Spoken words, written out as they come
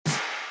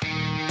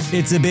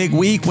It's a big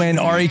week when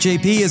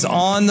RHAP is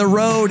on the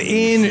road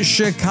in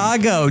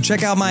Chicago.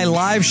 Check out my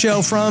live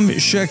show from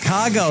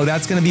Chicago.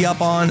 That's going to be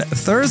up on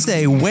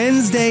Thursday.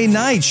 Wednesday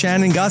night,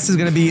 Shannon Gus is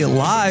going to be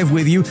live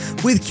with you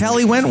with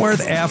Kelly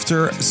Wentworth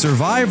after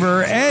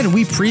Survivor. And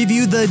we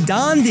preview the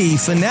Dondi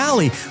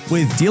finale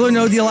with Deal or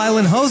No Deal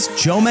Island host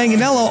Joe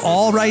Manganiello,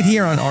 all right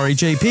here on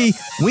RHAP.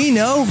 We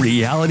know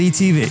reality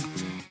TV.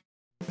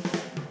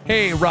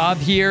 Hey, Rob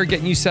here,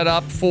 getting you set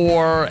up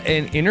for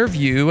an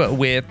interview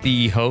with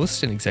the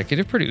host and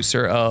executive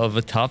producer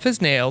of Tough as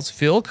Nails,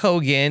 Phil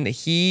Keoghan.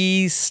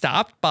 He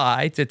stopped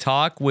by to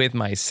talk with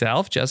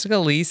myself, Jessica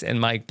Leese, and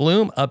Mike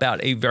Bloom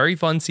about a very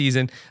fun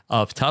season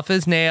of Tough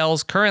as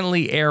Nails,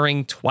 currently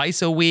airing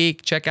twice a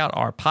week. Check out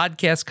our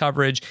podcast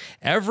coverage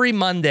every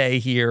Monday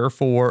here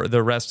for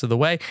the rest of the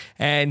way.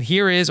 And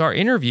here is our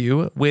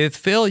interview with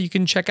Phil. You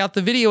can check out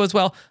the video as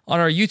well on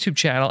our YouTube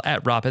channel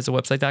at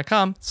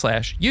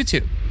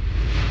robhasawebsite.com/YouTube.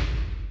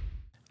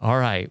 All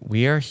right,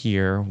 we are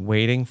here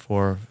waiting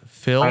for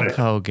Phil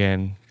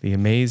Keoghan, the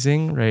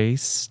Amazing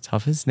Race,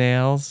 Tough as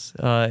Nails,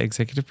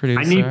 executive producer.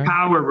 I need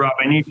power, Rob.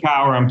 I need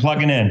power. I'm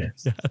plugging in.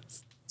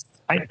 Yes.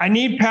 I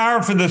need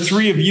power for the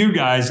three of you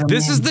guys.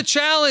 This is the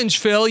challenge,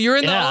 Phil. You're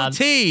in the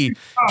OT.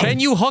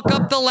 Can you hook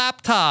up the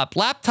laptop?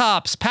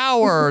 Laptops,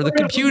 power, the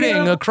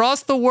computing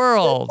across the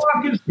world. The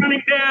clock is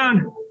running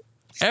down.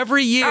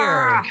 Every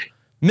year.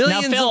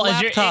 Millions now, Phil, of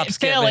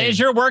laptops. Is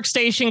your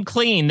workstation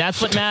clean?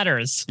 That's what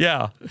matters.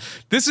 Yeah.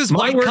 This is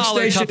white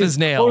collar Tough as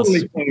Nails.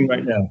 Totally clean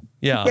right now.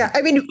 Yeah. Yeah.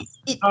 I mean,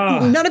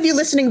 none of you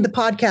listening to the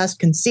podcast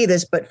can see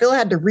this, but Phil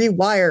had to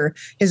rewire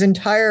his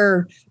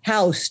entire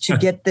house to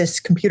get this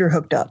computer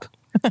hooked up.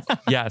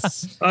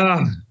 Yes.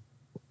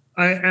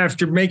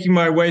 After making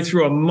my way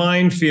through a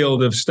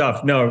minefield of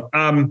stuff. No,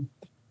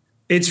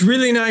 it's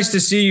really nice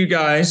to see you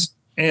guys.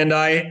 And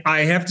I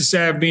have to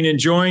say, I've been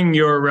enjoying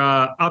your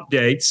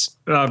updates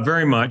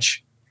very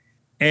much,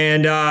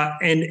 and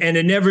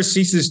it never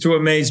ceases to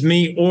amaze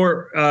me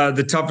or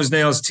the Tough as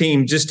Nails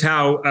team just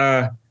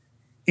how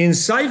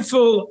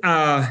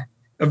insightful,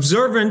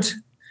 observant,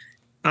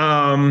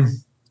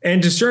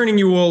 and discerning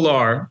you all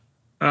are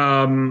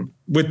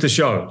with the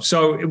show.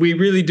 So we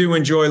really do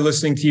enjoy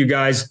listening to you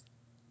guys.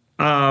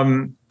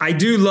 I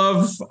do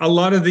love a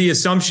lot of the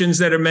assumptions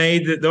that are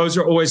made. That those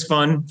are always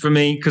fun for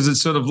me because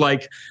it's sort of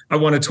like I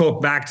want to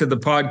talk back to the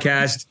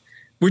podcast,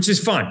 which is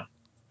fun.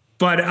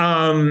 But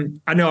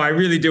I know I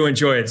really do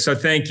enjoy it. So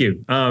thank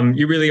you.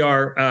 You really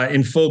are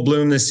in full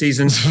bloom this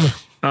season.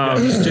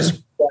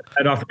 Just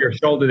that off your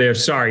shoulder there.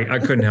 Sorry, I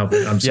couldn't help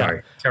it. I'm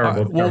sorry.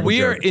 Terrible. Well,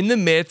 we are in the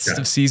midst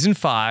of season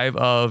 5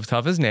 of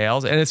Tough as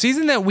Nails, and a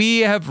season that we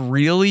have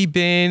really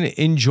been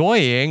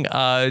enjoying.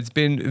 It's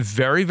been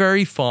very,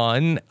 very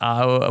fun.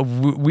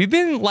 We've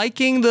been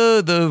liking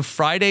the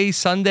Friday,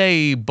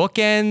 Sunday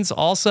bookends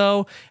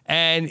also,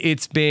 and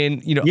it's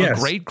been a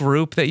great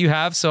group that you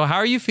have. So how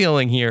are you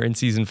feeling here in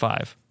season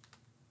 5?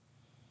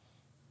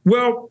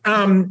 Well,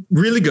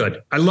 really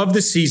good. I love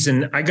this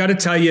season. I got to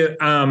tell you,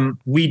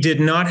 we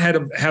did not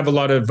have a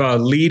lot of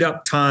lead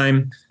up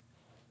time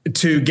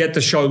to get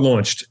the show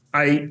launched.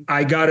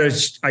 I got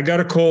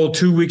a call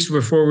 2 weeks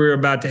before we were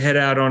about to head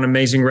out on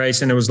Amazing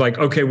Race, and it was like,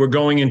 okay, we're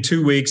going in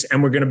 2 weeks,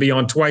 and we're going to be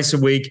on twice a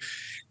week.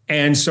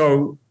 And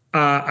so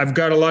I've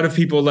got a lot of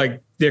people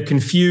like they're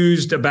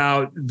confused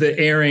about the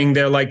airing.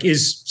 They're like,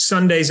 is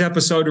Sunday's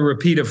episode a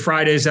repeat of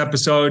Friday's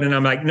episode? And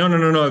I'm like, no.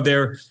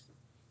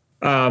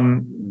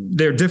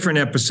 They're different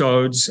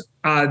episodes.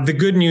 The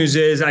good news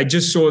is I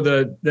just saw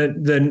the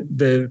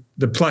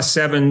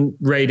 +7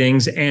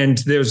 ratings, and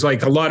there's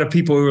like a lot of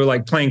people who are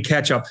like playing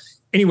catch up.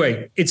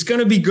 Anyway, it's going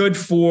to be good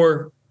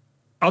for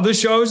other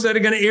shows that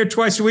are going to air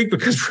twice a week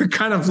because we're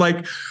kind of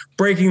like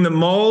breaking the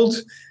mold.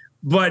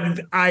 But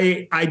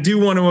I do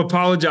want to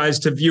apologize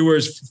to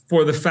viewers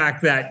for the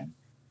fact that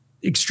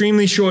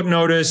extremely short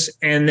notice.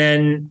 And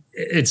then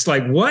it's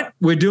like, what?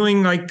 We're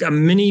doing like a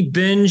mini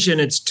binge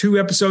and it's 2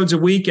 episodes a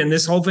week and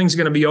this whole thing's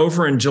going to be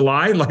over in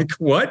July. Like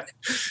what?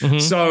 Mm-hmm.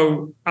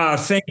 So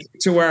thank you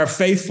to our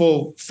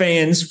faithful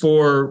fans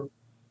for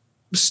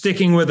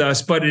sticking with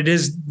us, but it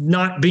is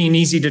not being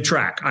easy to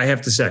track, I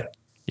have to say.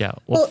 Yeah.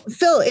 Well,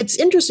 Phil, it's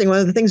interesting. One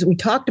of the things that we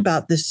talked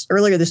about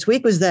earlier this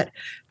week was that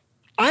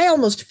I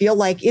almost feel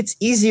like it's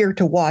easier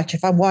to watch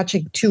if I'm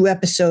watching 2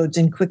 episodes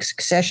in quick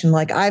succession.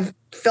 Like I've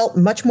felt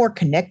much more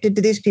connected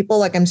to these people.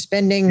 Like I'm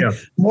spending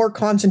more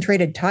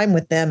concentrated time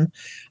with them.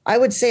 I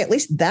would say at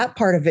least that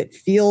part of it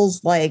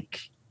feels like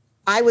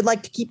I would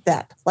like to keep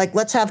that. Like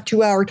let's have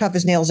 2-hour Tough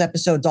as Nails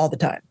episodes all the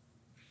time.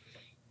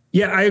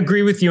 Yeah, I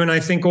agree with you. And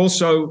I think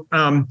also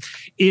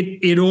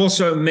it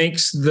also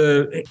makes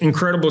the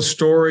incredible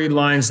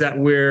storylines that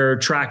we're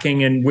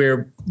tracking and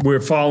we're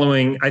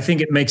following, I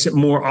think it makes it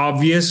more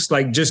obvious,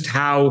 like just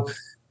how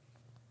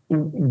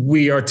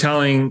we are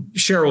telling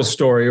Cheryl's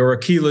story or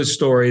Akila's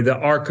story, the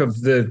arc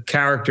of the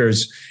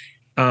characters.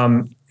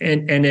 And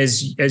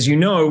as you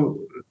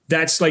know,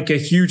 that's like a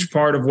huge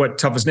part of what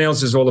Tough as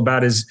Nails is all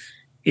about is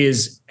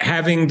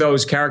having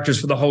those characters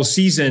for the whole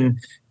season.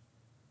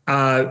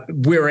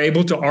 We're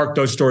able to arc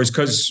those stories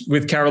because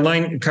with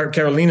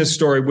Carolina's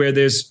story, where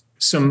there's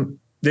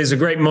there's a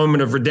great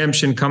moment of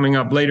redemption coming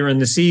up later in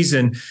the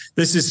season.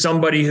 This is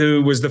somebody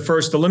who was the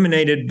first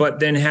eliminated, but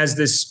then has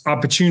this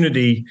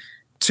opportunity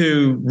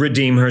to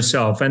redeem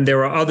herself. And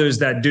there are others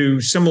that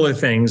do similar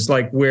things,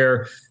 like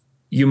where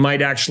you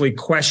might actually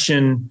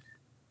question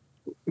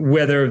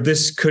whether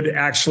this could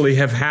actually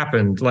have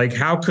happened. Like,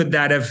 how could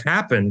that have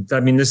happened?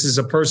 I mean, this is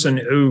a person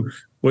who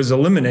was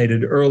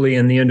eliminated early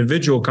in the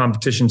individual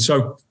competition.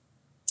 So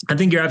I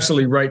think you're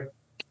absolutely right,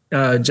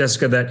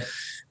 Jessica, that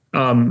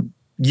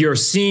you're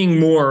seeing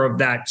more of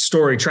that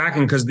story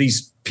tracking because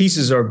these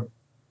pieces are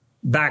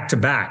back to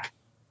back.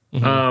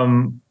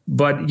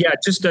 But yeah,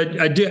 just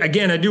I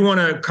do want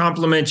to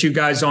compliment you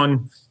guys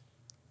on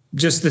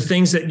just the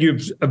things that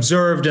you've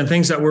observed and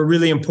things that were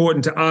really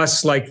important to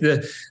us, like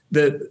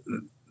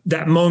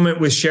that moment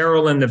with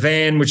Cheryl in the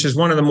van, which is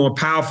one of the more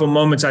powerful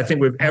moments I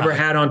think we've ever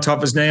had on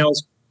Tough as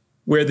Nails,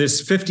 where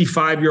this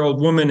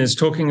 55-year-old woman is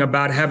talking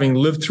about having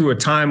lived through a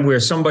time where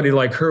somebody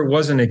like her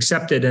wasn't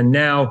accepted. And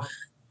now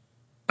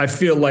I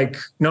feel like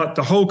not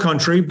the whole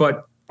country,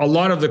 but a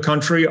lot of the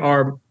country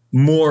are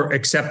more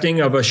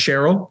accepting of a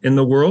Cheryl in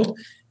the world,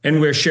 and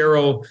where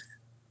Cheryl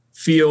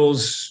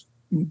feels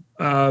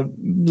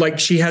like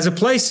she has a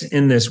place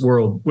in this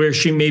world where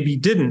she maybe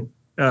didn't,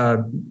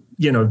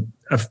 2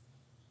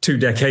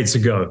 decades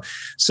ago.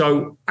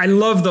 So I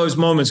love those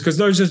moments because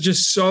those are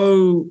just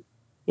so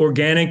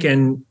organic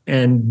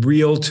and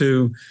real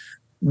to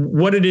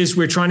what it is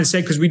we're trying to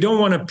say, because we don't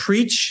want to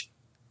preach.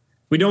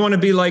 We don't want to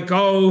be like,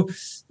 oh,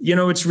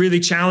 it's really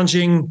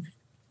challenging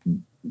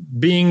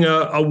being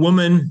a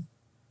woman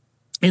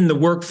in the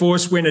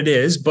workforce, when it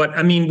is. But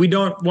I mean, we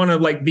don't want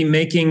to be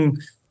making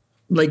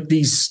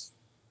these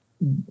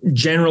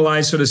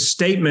generalized sort of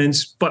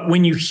statements. But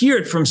when you hear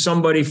it from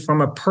somebody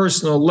from a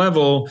personal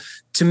level,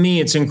 to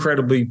me, it's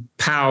incredibly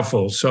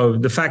powerful. So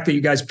the fact that you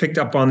guys picked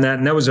up on that,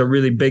 and that was a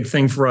really big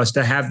thing for us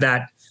to have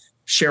that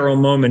Cheryl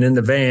moment in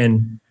the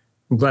van.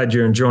 I'm glad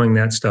you're enjoying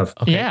that stuff.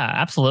 Okay. Yeah,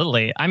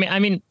 absolutely. I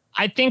mean,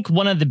 I think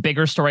one of the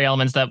bigger story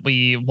elements that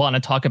we want to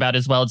talk about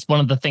as well, it's one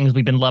of the things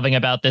we've been loving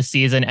about this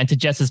season, and to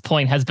Jess's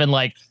point, has been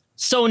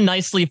so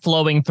nicely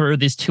flowing through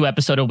this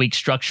 2-episode-a-week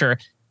structure,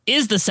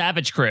 is the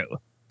Savage crew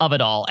of it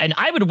all. And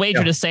I would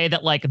wager to say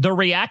that the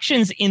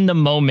reactions in the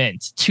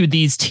moment to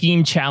these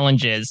team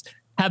challenges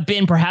have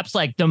been perhaps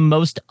the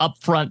most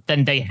upfront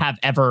than they have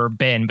ever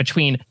been,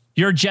 between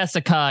your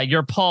Jessica,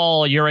 your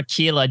Paul, your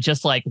Akilah,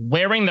 just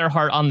wearing their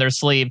heart on their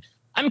sleeve.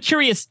 I'm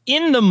curious,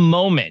 in the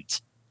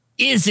moment,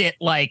 is it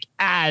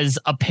as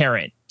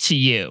apparent to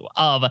you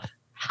of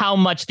how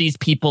much these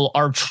people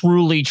are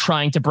truly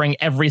trying to bring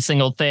every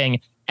single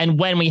thing? And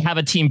when we have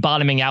a team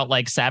bottoming out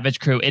like Savage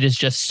Crew, it is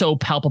just so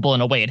palpable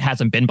in a way it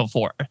hasn't been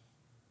before.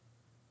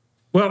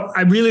 Well,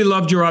 I really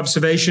loved your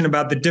observation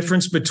about the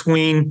difference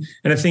between,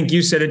 and I think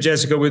you said it,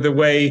 Jessica, with the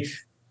way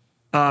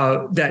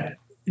that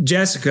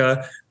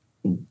Jessica,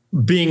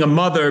 being a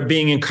mother,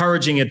 being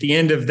encouraging at the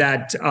end of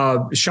that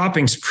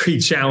shopping spree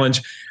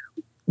challenge,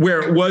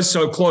 where it was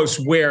so close,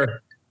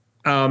 where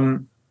for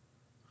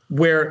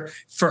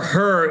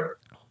her,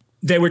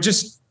 they were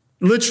just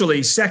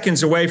literally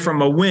seconds away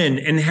from a win.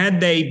 And had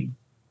they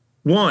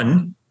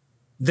won,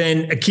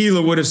 then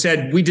Akilah would have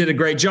said, we did a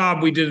great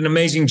job. We did an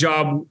amazing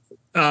job.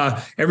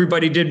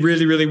 Everybody did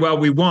really, really well.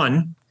 We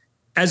won,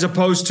 as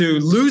opposed to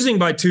losing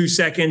by 2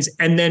 seconds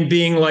and then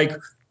being like,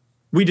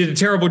 we did a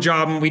terrible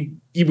job and we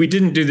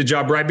didn't do the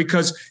job right.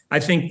 Because I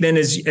think then,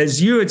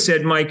 as you had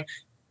said, Mike,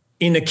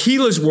 in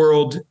Akilah's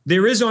world,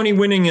 there is only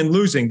winning and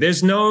losing.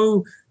 There's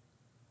no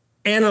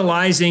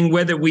analyzing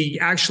whether we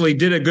actually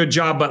did a good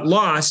job but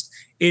lost.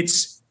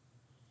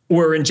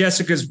 Or in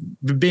Jessica's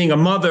being a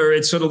mother,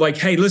 it's sort of like,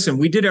 hey, listen,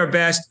 we did our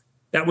best.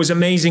 That was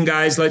amazing,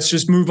 guys. Let's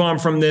just move on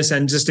from this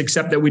and just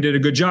accept that we did a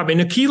good job. In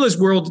Akilah's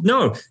world,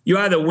 no, you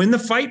either win the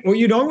fight or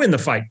you don't win the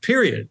fight,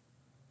 period.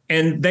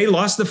 And they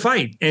lost the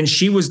fight. And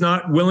she was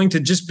not willing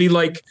to just be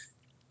like,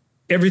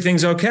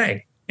 everything's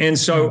okay. And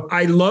so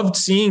I loved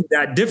seeing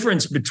that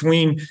difference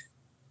between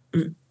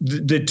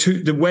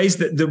the ways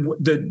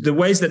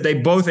that they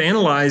both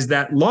analyzed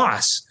that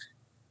loss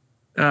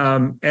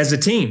as a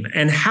team,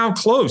 and how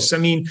close. I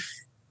mean,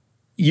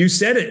 you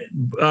said it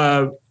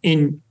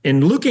in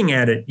looking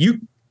at it.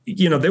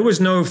 You know, there was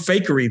no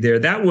fakery there.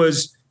 That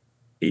was,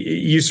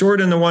 you saw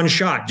it in the one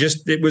shot.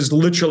 Just, it was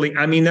literally,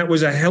 I mean, that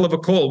was a hell of a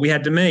call we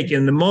had to make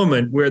in the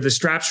moment where the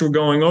straps were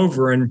going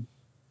over, and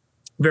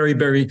very,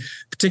 very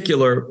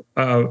particular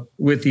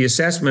with the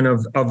assessment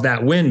of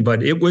that win.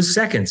 But it was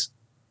seconds.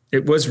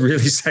 It was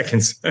really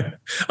seconds,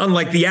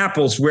 unlike the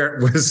apples where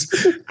it was.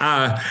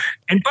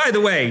 And by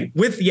the way,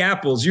 with the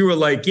apples, you were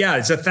like, yeah,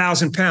 it's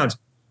 1,000 pounds.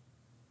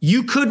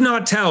 You could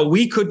not tell.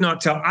 We could not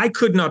tell. I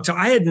could not tell.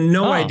 I had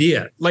no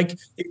idea. Like,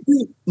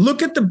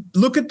 look at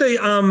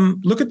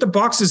the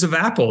boxes of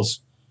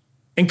apples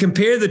and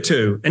compare the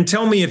two and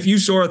tell me if you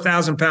saw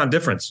 1,000 pound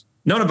difference.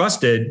 None of us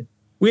did.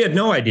 We had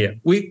no idea.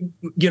 We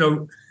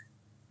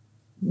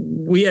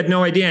had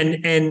no idea.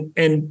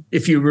 And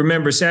if you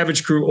remember,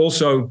 Savage Crew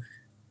also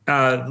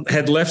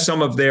had left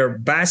some of their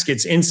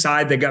baskets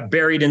inside. They got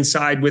buried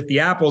inside with the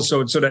apples,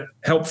 so it sort of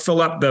helped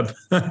fill up the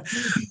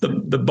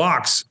the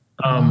box.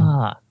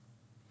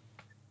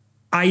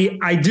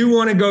 I do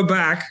want to go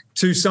back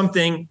to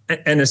something,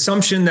 an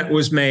assumption that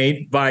was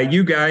made by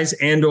you guys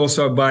and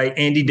also by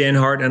Andy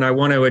Denhart, and I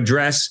want to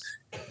address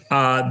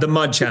the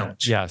mud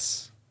challenge.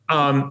 Yes.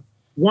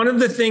 One of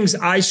the things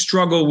I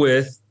struggle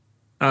with,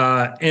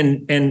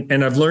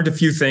 and I've learned a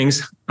few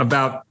things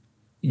about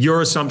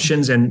your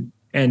assumptions and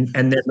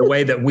then the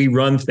way that we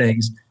run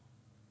things,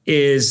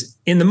 is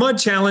in the mud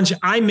challenge,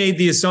 I made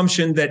the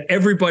assumption that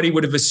everybody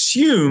would have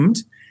assumed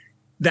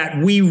that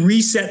we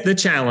reset the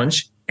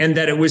challenge and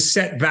that it was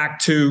set back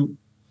to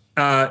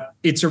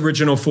its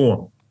original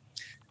form.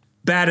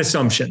 Bad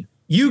assumption.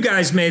 You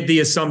guys made the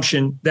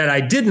assumption that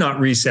I did not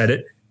reset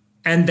it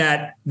and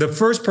that the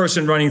first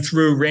person running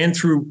through ran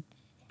through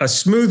a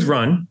smooth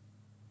run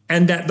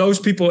and that those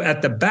people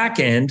at the back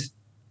end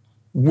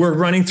were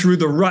running through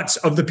the ruts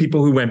of the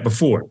people who went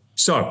before.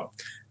 So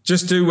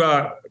just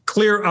to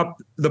clear up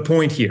the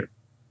point here,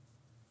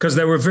 because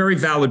there were very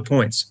valid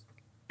points.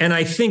 And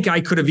I think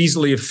I could have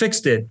easily have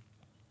fixed it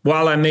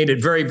while I made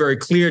it very, very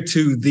clear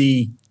to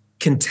the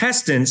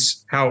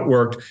contestants how it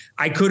worked.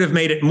 I could have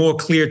made it more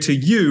clear to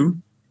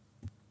you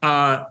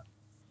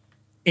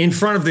in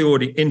front of the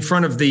audience, in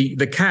front of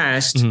the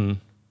cast,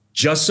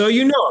 just so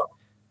you know,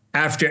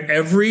 after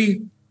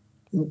every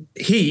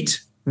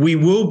heat, we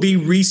will be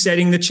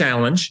resetting the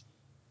challenge.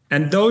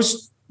 And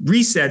those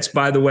resets,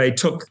 by the way,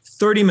 took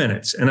 30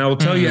 minutes. And I will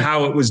tell you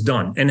how it was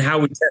done and how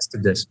we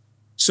tested this.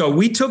 So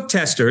we took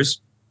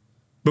testers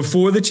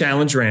before the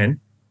challenge ran,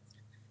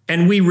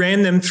 and we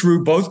ran them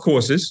through both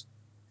courses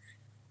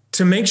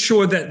to make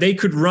sure that they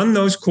could run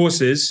those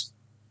courses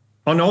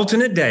on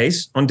alternate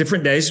days, on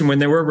different days, and when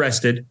they were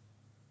rested,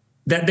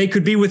 that they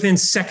could be within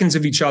seconds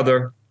of each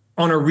other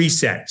on a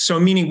reset. So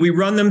meaning we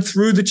run them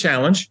through the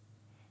challenge,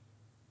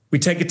 we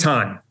take a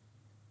time,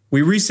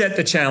 we reset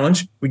the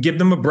challenge, we give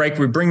them a break,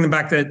 we bring them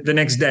back the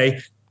next day,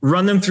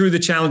 run them through the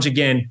challenge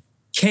again.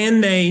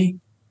 Can they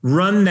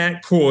run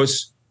that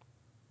course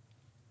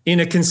in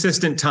a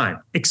consistent time?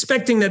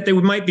 Expecting that they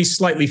might be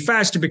slightly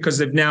faster because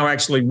they've now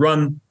actually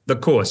run the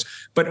course.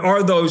 But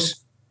are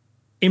those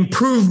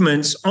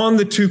improvements on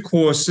the two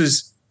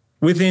courses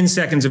within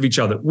seconds of each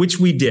other, which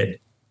we did.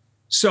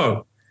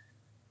 So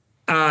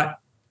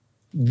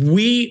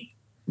we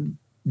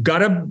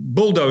got a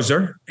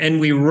bulldozer and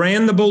we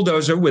ran the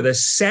bulldozer with a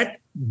set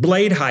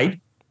blade height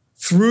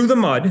through the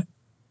mud.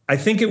 I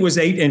think it was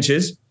 8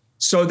 inches,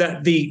 so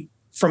that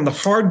from the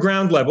hard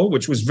ground level,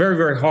 which was very,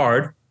 very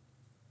hard,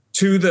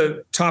 to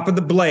the top of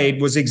the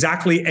blade was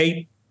exactly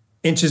 8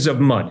 inches of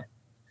mud.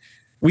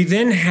 We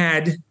then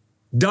had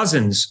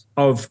dozens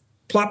of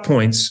plot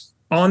points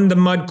on the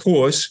mud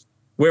course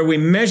where we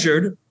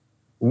measured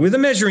with a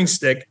measuring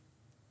stick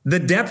the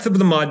depth of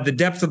the mud, the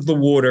depth of the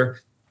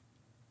water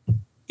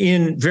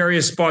in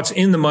various spots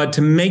in the mud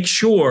to make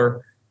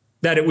sure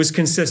that it was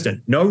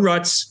consistent. No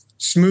ruts,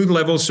 smooth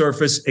level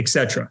surface,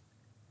 etc.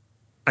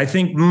 I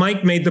think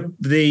Mike made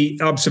the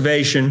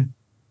observation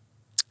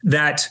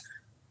that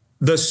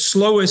the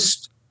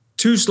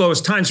two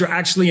slowest times were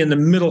actually in the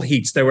middle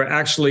heats. They were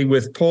actually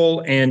with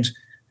Paul and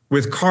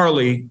with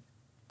Carly.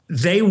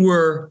 They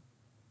were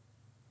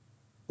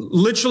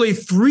literally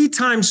 3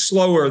 times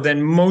slower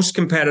than most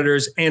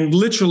competitors and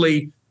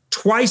literally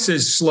twice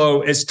as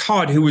slow as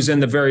Todd, who was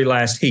in the very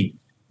last heat.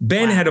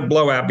 Ben had a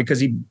blowout because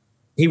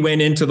he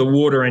went into the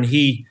water and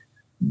he,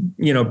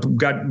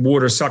 got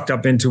water sucked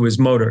up into his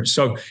motor.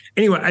 So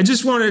anyway, I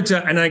just wanted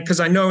to,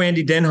 because I know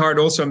Andy Denhart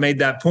also made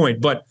that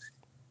point, but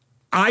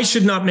I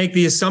should not make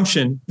the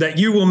assumption that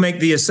you will make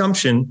the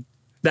assumption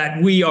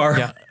that we are.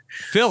 Yeah.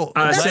 Phil,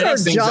 that's our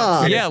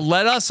job.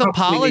 Let us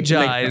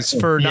apologize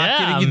for not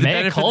getting you the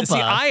benefit. See,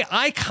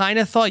 I kind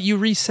of thought you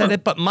reset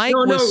it, but Mike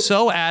was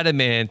so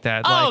adamant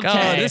that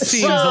this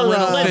seems a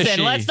little fishy.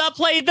 Listen, let's not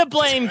play the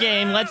blame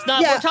game. Let's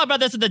not. We're talking about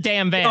this in the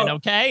damn van,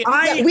 okay?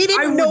 We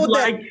didn't know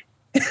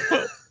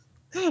that.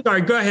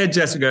 Sorry, go ahead,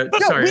 Jessica. No,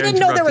 Sorry, we didn't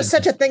know there was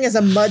such a thing as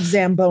a mud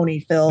Zamboni,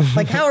 Phil.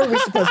 Like, how are we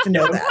supposed to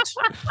know that?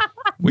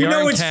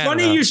 It's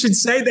funny you should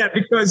say that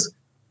because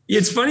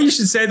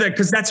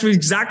that's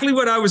exactly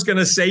what I was going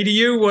to say to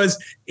you was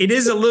it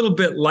is a little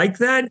bit like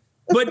that,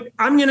 but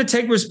I'm going to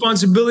take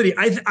responsibility.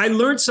 I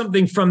learned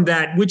something from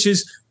that, which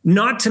is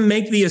not to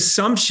make the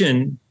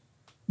assumption,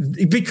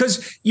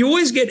 because you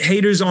always get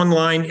haters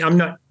online. I'm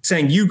not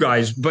saying you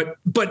guys, but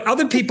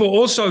other people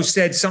also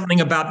said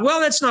something about, well,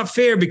 that's not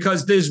fair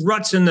because there's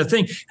ruts in the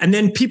thing. And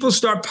then people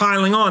start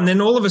piling on. Then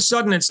all of a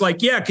sudden it's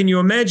like, yeah, can you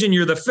imagine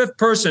you're the 5th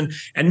person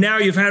and now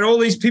you've had all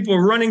these people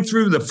running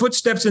through the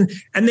footsteps and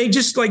they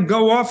just like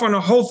go off on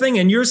a whole thing.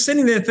 And you're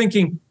sitting there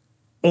thinking,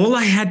 all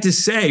I had to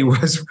say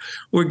was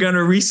we're going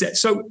to reset.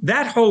 So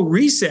that whole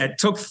reset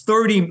took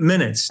 30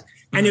 minutes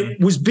and it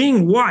was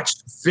being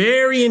watched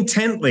very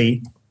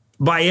intently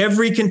by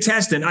every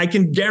contestant. I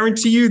can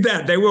guarantee you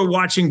that they were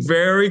watching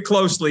very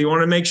closely. You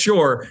want to make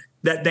sure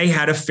that they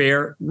had a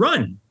fair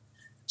run.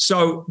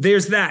 So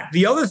there's that.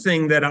 The other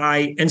thing that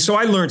I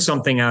learned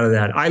something out of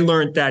that. I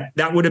learned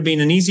that would have been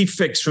an easy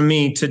fix for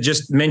me to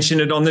just mention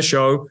it on the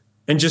show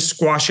and just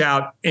squash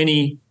out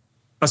any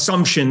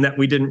assumption that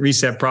we didn't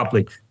reset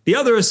properly. The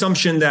other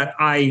assumption that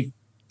I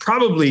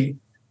probably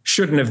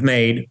shouldn't have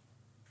made,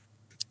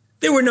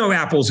 there were no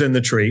apples in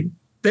the tree.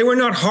 They were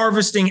not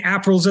harvesting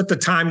apples at the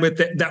time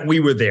that we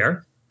were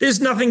there.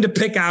 There's nothing to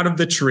pick out of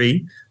the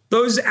tree.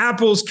 Those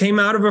apples came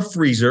out of a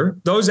freezer.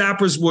 Those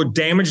apples were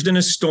damaged in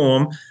a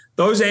storm.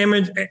 Those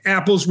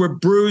apples were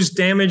bruised,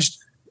 damaged,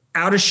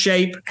 out of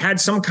shape, had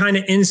some kind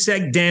of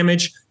insect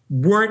damage,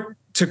 weren't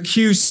to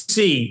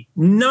QC.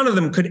 None of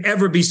them could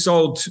ever be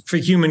sold for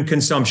human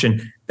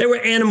consumption. They were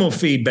animal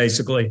feed,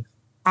 basically.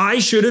 I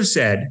should have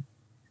said,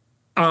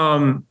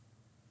 and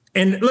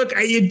look,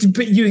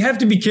 you have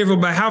to be careful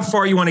about how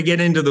far you want to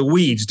get into the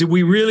weeds. Do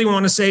we really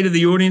want to say to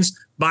the audience,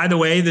 by the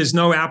way, there's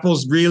no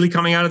apples really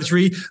coming out of the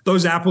tree?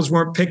 Those apples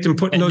weren't picked and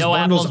put in those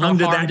bundles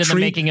under that tree. The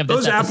making of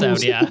this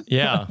episode,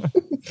 yeah.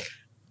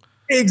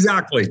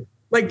 Exactly.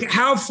 Like,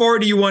 how far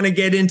do you want to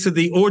get into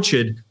the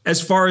orchard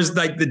as far as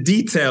like the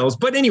details?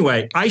 But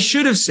anyway, I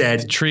should have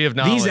said, tree of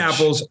knowledge. These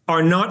apples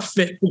are not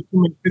fit for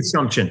human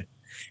consumption,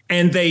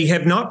 and they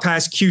have not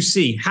passed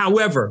QC.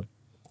 However,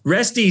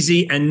 rest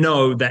easy and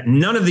know that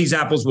none of these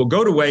apples will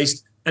go to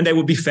waste and they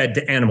will be fed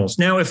to animals.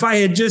 Now, if I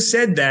had just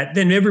said that,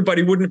 then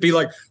everybody wouldn't be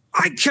like,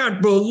 I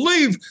can't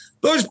believe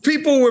those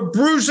people were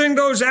bruising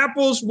those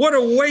apples. What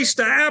a waste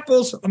of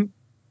apples.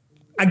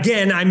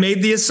 Again, I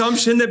made the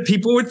assumption that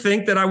people would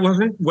think that I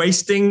wasn't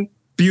wasting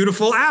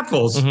beautiful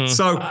apples. Mm-hmm.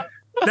 So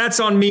that's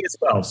on me as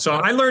well. So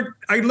I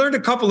learned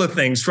a couple of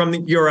things from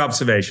your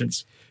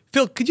observations.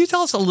 Phil, could you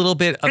tell us a little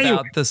bit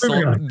about the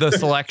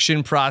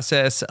selection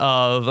process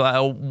of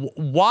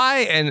why,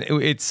 and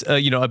it's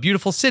a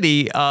beautiful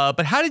city,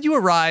 but how did you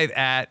arrive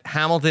at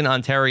Hamilton,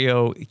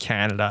 Ontario,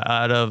 Canada,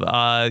 out of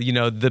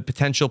the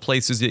potential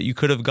places that you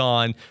could have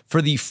gone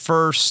for the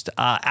first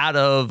out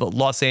of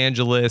Los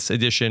Angeles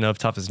edition of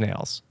Tough as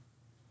Nails?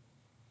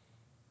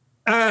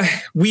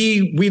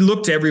 We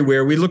looked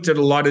everywhere. We looked at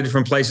a lot of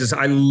different places.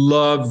 I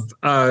love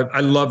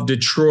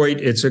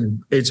Detroit.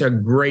 It's a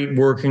great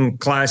working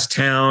class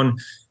town.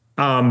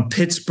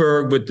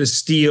 Pittsburgh with the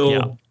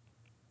steel.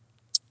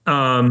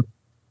 Yeah.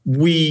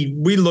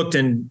 We looked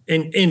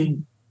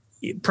in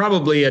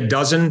probably a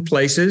dozen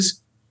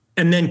places,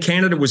 and then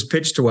Canada was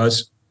pitched to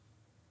us,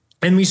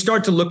 and we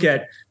start to look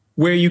at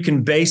where you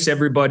can base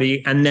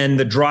everybody, and then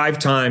the drive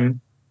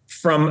time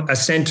from a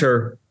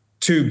center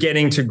to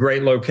getting to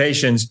great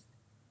locations.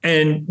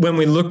 And when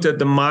we looked at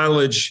the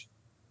mileage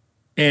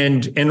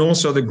and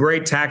also the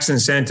great tax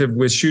incentive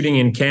with shooting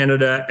in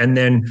Canada, and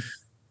then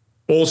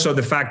also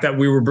the fact that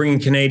we were bringing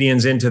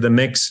Canadians into the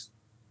mix,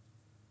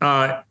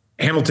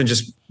 Hamilton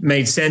just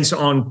made sense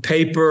on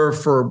paper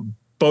for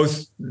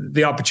both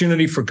the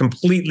opportunity for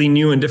completely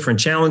new and different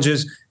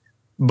challenges,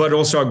 but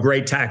also a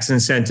great tax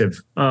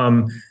incentive.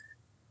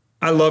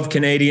 I love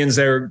Canadians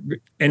there,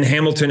 and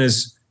Hamilton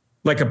is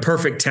like a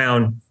perfect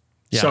town.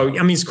 Yeah. So,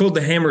 I mean, it's called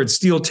the Hammered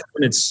Steel Town.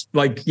 It's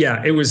like,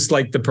 it was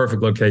like the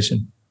perfect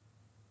location.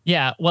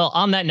 Yeah. Well,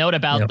 on that note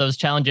about those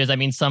challenges, I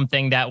mean,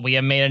 something that we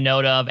have made a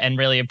note of and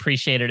really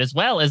appreciated as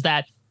well is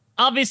that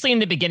obviously in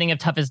the beginning of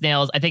Tough as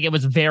Nails, I think it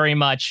was very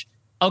much,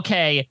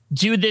 okay,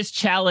 do this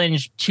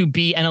challenge to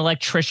be an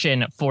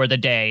electrician for the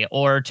day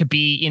or to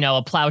be,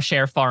 a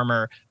plowshare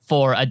farmer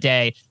for a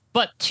day.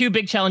 But two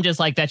big challenges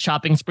like that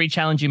shopping spree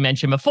challenge you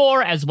mentioned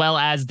before, as well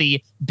as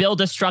the build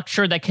a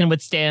structure that can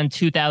withstand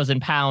 2,000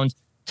 pounds.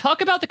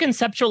 Talk about the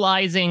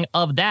conceptualizing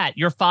of that.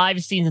 You're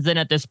 5 seasons in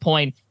at this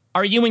point.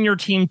 Are you and your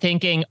team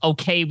thinking,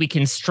 okay, we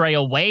can stray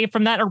away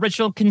from that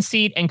original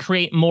conceit and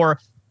create more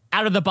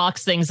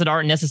out-of-the-box things that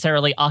aren't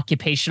necessarily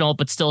occupational,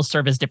 but still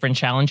serve as different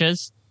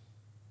challenges?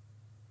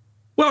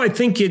 Well, I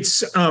think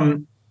it's,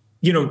 for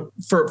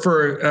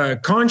a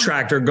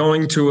contractor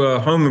going to a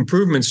home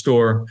improvement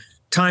store,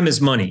 time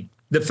is money.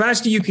 The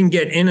faster you can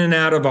get in and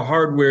out of a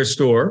hardware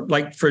store,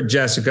 like for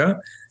Jessica,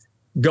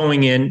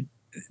 going in,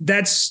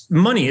 that's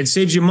money. It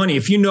saves you money.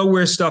 If you know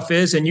where stuff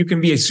is and you can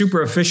be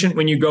super efficient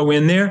when you go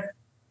in there.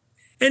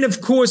 And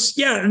of course,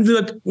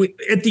 look,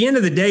 at the end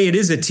of the day, it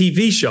is a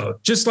TV show.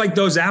 Just like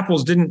those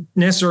apples didn't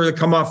necessarily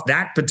come off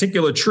that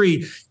particular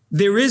tree.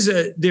 There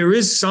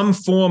is some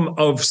form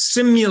of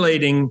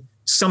simulating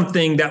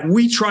something that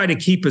we try to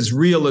keep as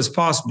real as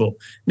possible.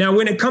 Now,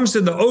 when it comes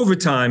to the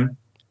overtime,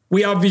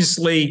 we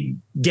obviously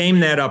game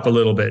that up a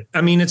little bit.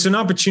 I mean, it's an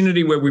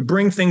opportunity where we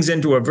bring things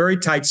into a very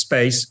tight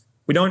space.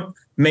 We don't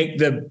make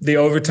the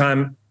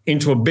overtime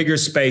into a bigger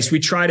space. We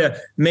try to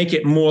make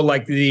it more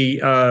like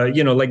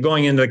like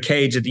going into a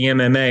cage at the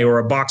MMA or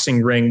a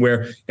boxing ring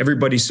where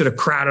everybody's sort of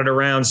crowded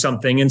around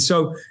something. And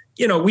so,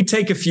 we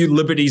take a few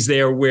liberties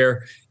there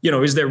where,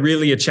 is there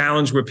really a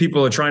challenge where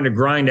people are trying to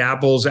grind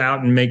apples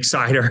out and make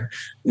cider?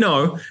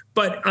 No,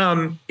 but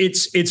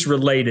it's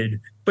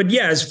related. But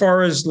as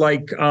far as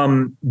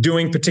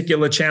doing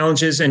particular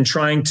challenges and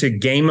trying to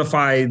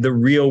gamify the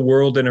real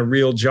world and a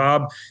real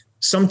job,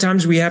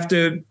 sometimes we have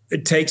to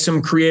take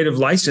some creative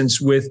license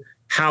with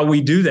how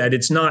we do that.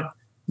 It's not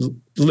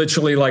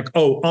literally like,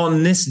 oh,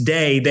 on this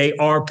day, they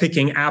are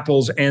picking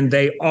apples and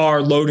they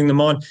are loading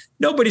them on.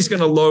 Nobody's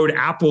going to load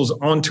apples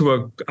onto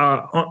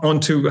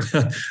onto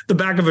the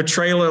back of a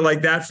trailer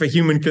like that for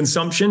human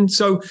consumption.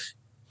 So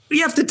we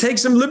have to take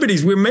some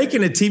liberties. We're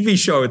making a TV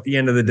show at the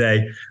end of the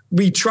day.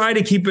 We try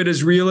to keep it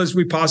as real as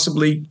we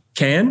possibly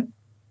can.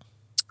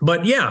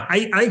 But yeah,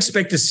 I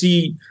expect to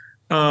see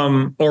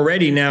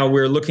already now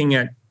we're looking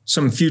at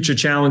some future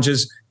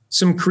challenges,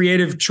 some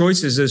creative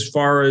choices as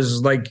far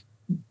as like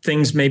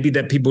things maybe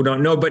that people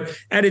don't know. But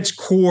at its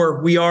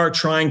core, we are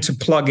trying to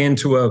plug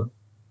into a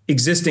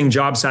existing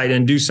job site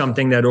and do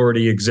something that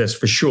already exists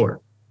for sure.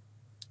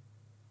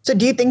 So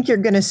do you think you're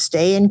going to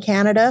stay in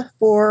Canada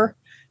for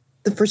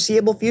the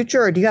foreseeable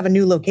future, or do you have a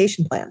new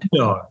location planned?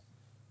 No.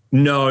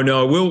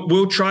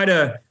 We'll try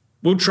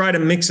to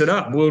mix it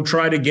up. We'll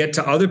try to get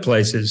to other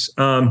places.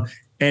 And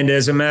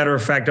as a matter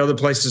of fact, other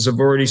places have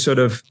already sort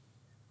of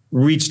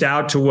reached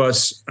out to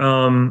us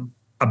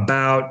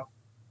about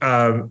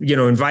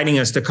inviting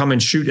us to come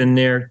and shoot in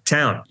their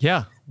town.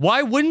 Yeah.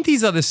 Why wouldn't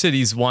these other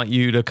cities want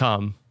you to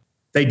come?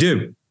 They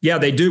do. Yeah,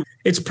 they do.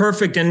 It's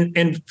perfect.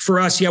 And for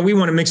us, yeah, we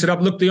want to mix it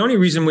up. Look, the only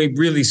reason we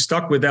really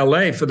stuck with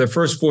LA for the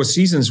first 4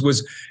 seasons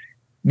was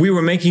we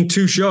were making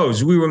 2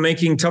 shows. We were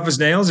making Tough as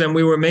Nails and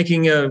we were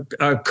making a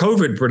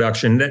COVID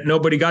production that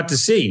nobody got to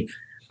see.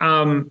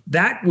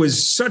 That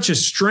was such a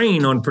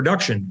strain on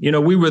production.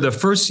 We were the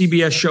first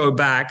CBS show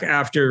back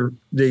after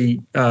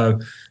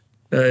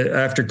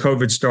after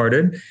COVID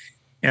started,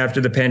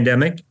 after the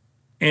pandemic,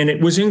 and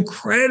it was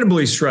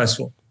incredibly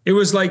stressful. It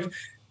was like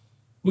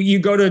you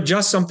go to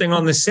adjust something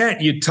on the set,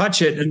 you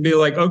touch it and be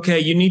like, okay,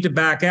 you need to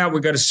back out.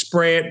 We got to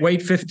spray it,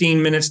 wait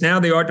 15 minutes. Now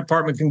the art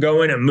department can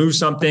go in and move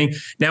something.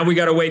 Now we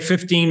got to wait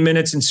 15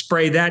 minutes and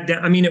spray that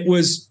down. I mean, it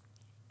was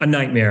a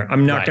nightmare.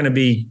 I'm not going to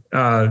be,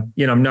 I'm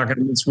not going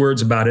to mince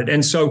words about it.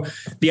 And so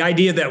the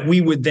idea that we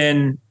would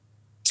then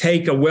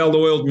take a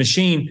well-oiled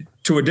machine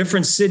to a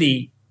different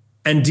city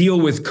and deal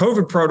with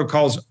COVID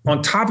protocols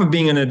on top of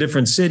being in a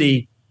different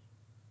city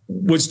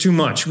was too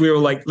much. We were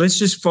like, let's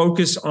just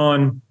focus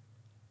on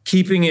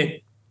keeping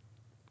it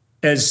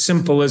as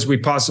simple as we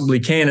possibly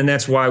can. And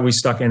that's why we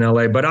stuck in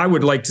LA. But I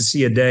would like to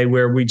see a day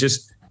where we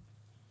just,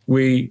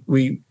 we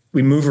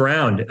move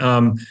around.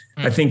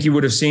 I think you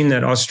would have seen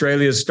that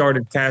Australia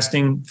started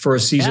casting for a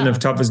season of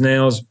Tough as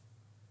Nails.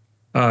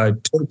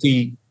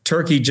 Turkey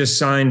just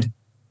signed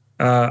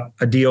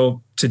a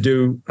deal to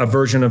do a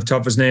version of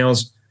Tough as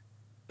Nails.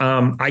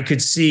 I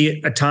could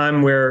see a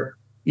time where,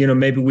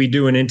 maybe we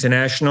do an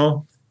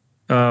international.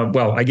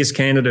 Well, I guess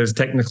Canada is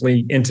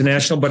technically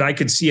international, but I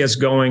could see us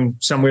going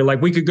somewhere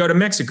like we could go to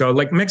Mexico.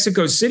 Like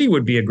Mexico City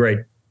would be a great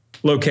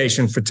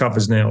location for Tough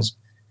as Nails.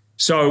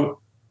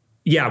 So,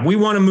 yeah, we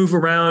want to move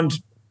around.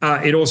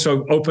 It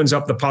also opens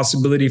up the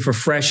possibility for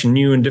fresh and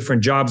new and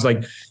different jobs,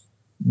 like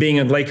being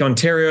in Lake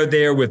Ontario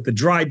there with the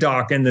dry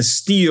dock and the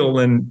steel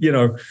and,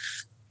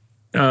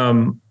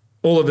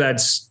 all of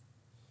that's,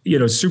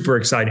 super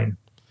exciting.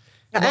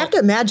 I have to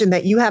imagine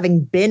that you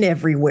having been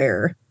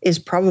everywhere is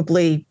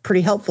probably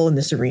pretty helpful in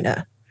this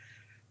arena.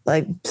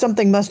 Like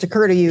something must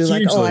occur to you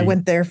Hugely. like, oh, I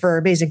went there for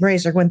Amazing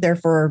Race or went there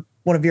for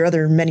one of your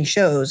other many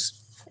shows.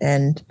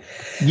 And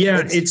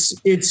yeah, it's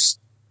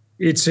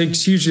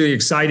hugely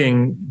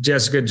exciting,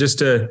 Jessica, just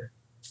to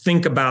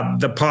think about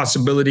the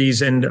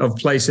possibilities and of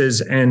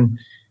places. And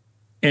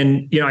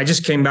I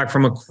just came back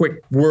from a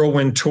quick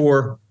whirlwind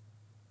tour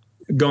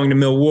going to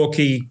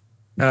Milwaukee,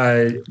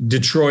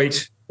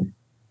 Detroit.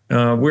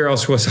 Where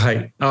else was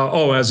I? I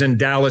was in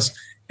Dallas,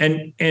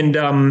 and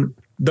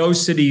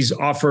those cities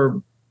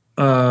offer.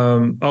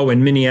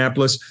 In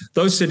Minneapolis,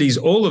 those cities,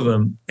 all of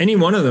them, any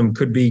one of them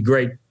could be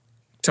great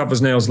Tough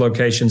as Nails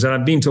locations, and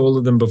I've been to all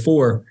of them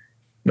before.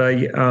 But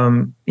I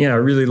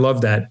really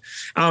love that.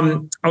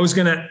 I was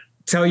going to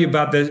tell you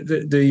about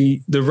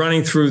the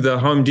running through the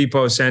Home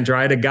Depot Center.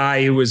 I had a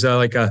guy who was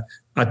like a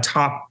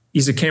top.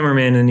 He's a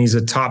cameraman and he's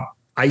a top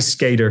ice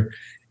skater.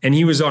 And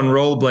he was on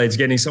rollerblades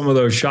getting some of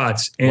those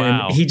shots.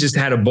 And he just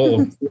had a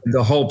ball,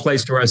 the whole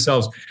place to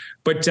ourselves.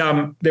 But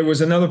there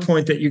was another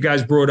point that you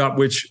guys brought up,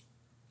 which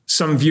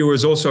some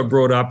viewers also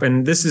brought up.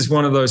 And this is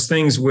one of those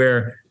things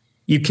where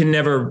you can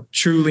never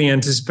truly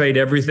anticipate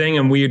everything.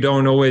 And we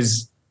don't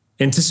always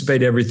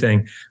anticipate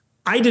everything.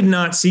 I did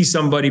not see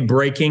somebody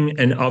breaking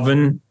an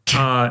oven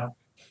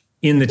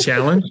in the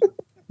challenge.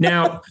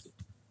 Now,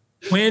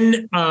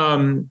 when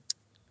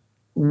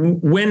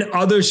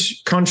other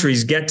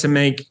countries get to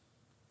make,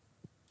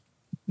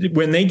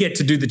 when they get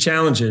to do the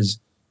challenges,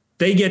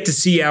 they get to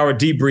see our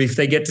debrief.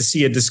 They get to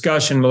see a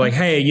discussion. We're like,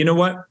 hey, you know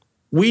what?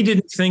 We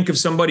didn't think of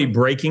somebody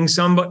breaking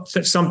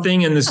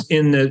something in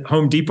the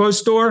Home Depot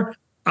store.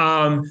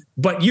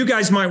 But you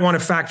guys might want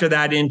to factor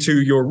that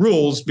into your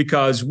rules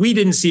because we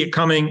didn't see it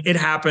coming. It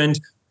happened.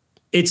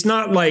 It's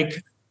not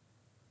like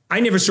I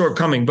never saw it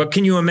coming, but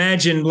can you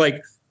imagine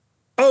like,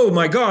 oh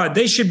my God,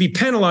 they should be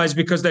penalized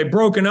because they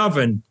broke an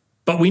oven,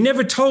 but we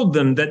never told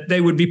them that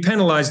they would be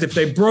penalized if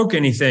they broke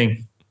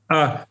anything.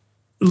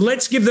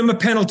 Let's give them a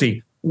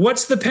penalty.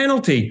 What's the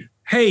penalty?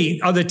 Hey,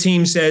 other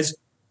team says,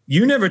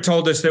 you never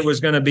told us there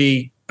was going to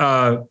be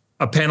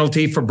a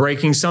penalty for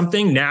breaking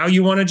something. Now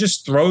you want to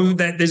just throw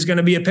that there's going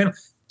to be a penalty.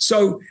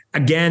 So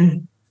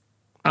again,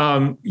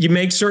 you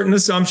make certain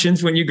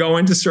assumptions when you go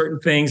into certain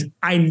things.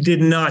 I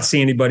did not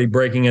see anybody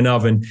breaking an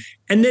oven.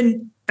 And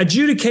then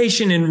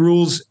adjudication in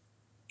rules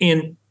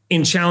in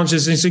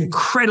challenges is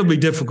incredibly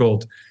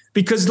difficult,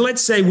 because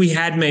let's say we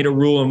had made a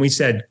rule and we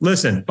said,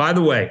 listen, by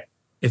the way,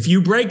 if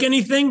you break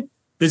anything,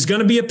 there's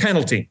going to be a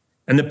penalty.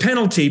 And the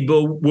penalty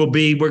will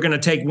be, we're going to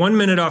take 1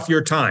 minute off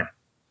your time.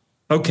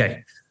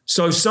 Okay.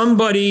 So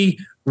somebody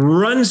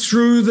runs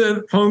through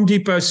the Home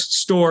Depot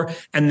store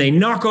and they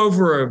knock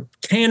over a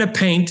can of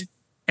paint,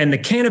 and the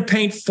can of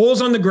paint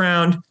falls on the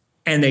ground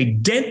and they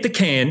dent the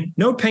can.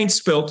 No paint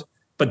spilt,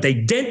 but they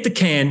dent the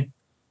can.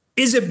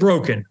 Is it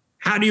broken?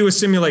 How do you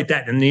assimilate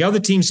that? And the other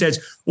team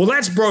says, well,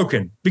 that's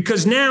broken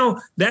because now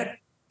that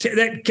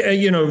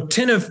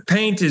tin of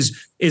paint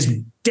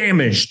is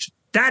damaged.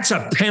 That's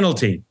a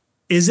penalty.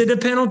 Is it a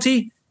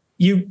penalty?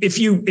 If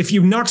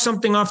you knock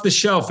something off the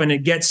shelf and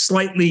it gets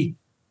slightly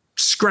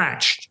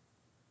scratched,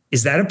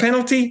 is that a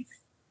penalty?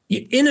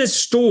 In a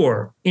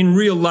store, in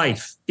real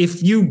life,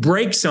 if you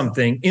break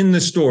something in the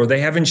store, they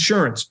have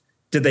insurance.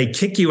 Do they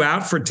kick you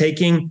out for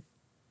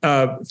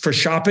for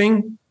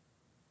shopping?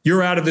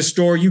 You're out of the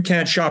store. You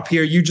can't shop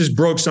here. You just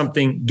broke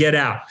something. Get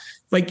out.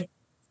 Like,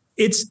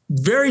 it's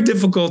very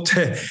difficult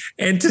to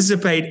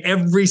anticipate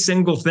every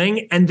single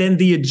thing. And then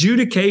the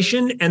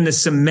adjudication and the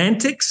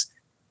semantics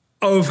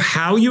of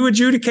how you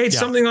adjudicate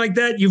something like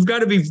that, you've got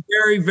to be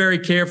very, very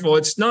careful.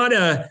 It's not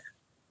a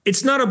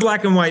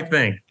black and white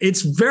thing.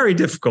 It's very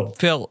difficult.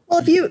 Phil.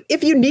 Well,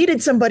 if you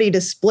needed somebody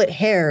to split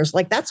hairs,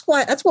 like that's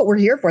what we're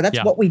here for.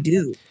 That's what we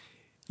do.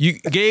 You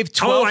gave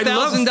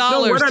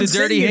 $12,000 to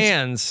Dirty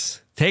Hands.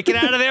 Take it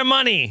out of their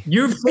money.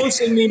 You're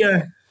forcing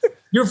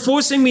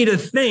me to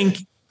think,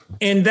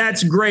 and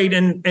that's great.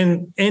 And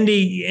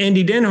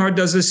Andy Denhart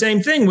does the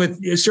same thing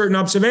with certain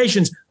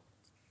observations.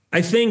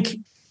 I think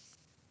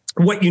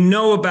what you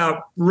know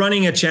about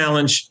running a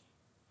challenge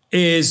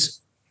is,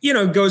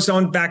 goes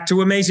on back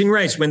to Amazing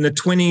Race when the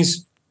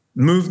Twinnies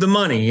moved the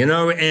money, and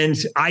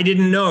I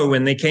didn't know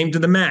when they came to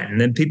the mat.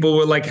 And then people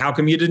were like, how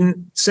come you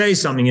didn't say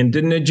something and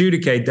didn't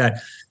adjudicate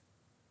that?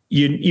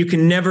 You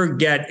can never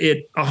get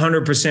it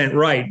 100%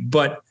 right.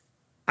 But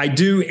I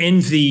do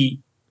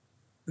envy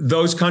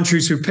those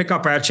countries who pick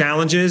up our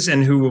challenges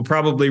and who will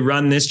probably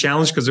run this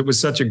challenge because it was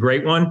such a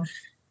great one.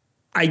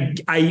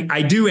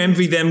 I do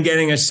envy them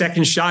getting a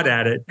second shot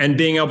at it and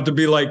being able to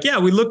be like, yeah,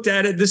 we looked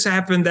at it. This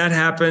happened. That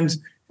happened.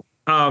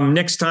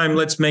 Next time,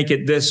 let's make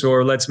it this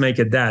or let's make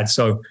it that.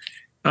 So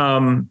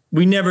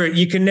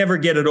you can never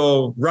get it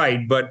all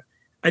right. But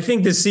I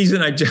think this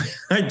season, I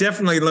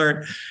definitely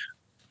learned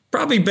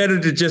probably better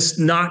to just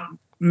not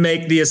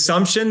make the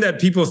assumption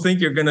that people think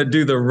you're going to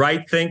do the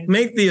right thing.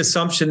 Make the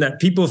assumption that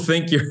people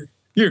think you're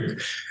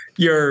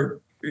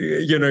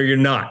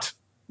not.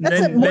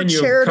 That's a more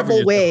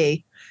charitable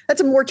way.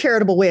 That's a more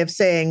charitable way of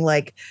saying,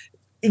 like,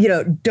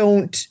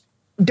 don't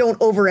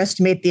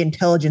overestimate the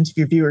intelligence of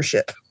your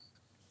viewership.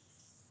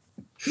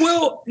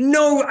 Well,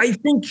 no, I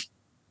think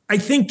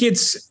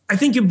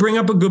you bring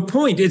up a good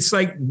point. It's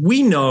like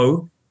we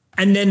know,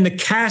 and then the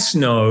cast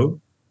know,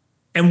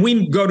 and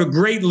we go to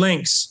great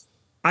lengths.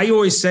 I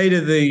always say to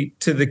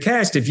the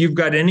cast, if you've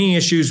got any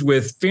issues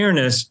with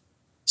fairness,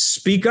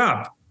 speak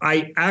up.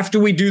 After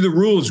we do the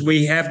rules,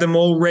 we have them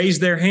all raise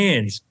their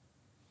hands,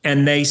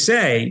 and they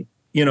say,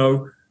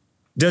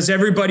 does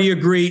everybody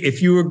agree?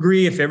 If you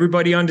agree, if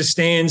everybody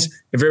understands,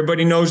 if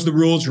everybody knows the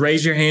rules,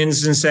 raise your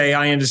hands and say,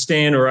 I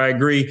understand or I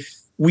agree.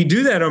 We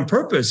do that on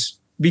purpose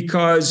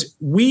because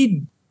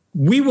we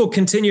will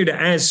continue to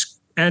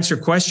answer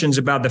questions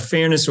about the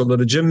fairness or the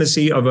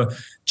legitimacy of a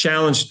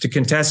challenge to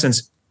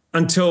contestants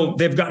until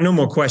they've got no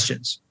more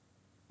questions,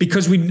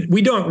 because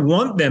we don't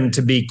want them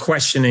to be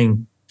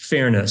questioning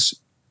fairness.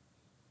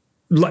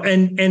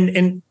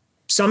 And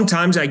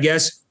sometimes, I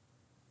guess,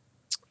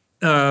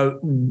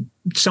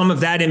 some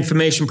of that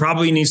information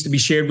probably needs to be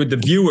shared with the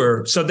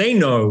viewer so they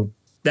know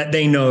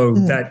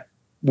that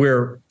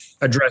we're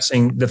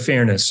addressing the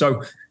fairness.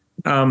 So,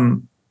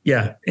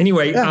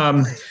 anyway,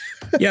 I'm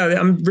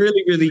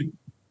really,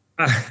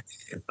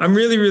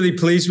 really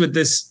pleased with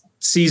this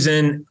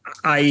season.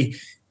 I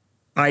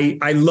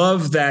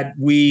love that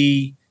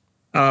we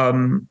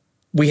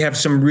have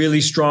some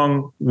really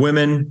strong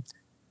women.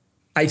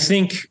 I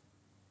think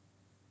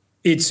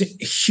it's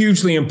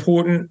hugely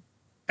important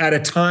at a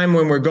time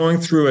when we're going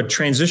through a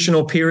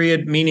transitional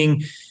period,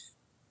 meaning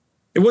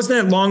it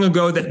wasn't that long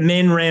ago that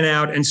men ran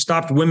out and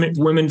stopped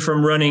women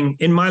from running.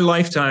 In my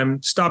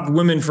lifetime, stopped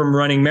women from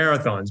running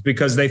marathons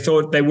because they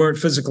thought they weren't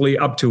physically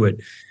up to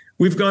it.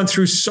 We've gone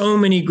through so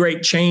many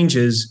great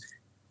changes,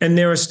 and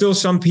there are still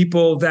some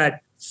people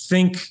that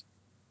think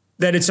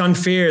that it's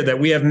unfair that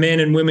we have men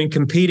and women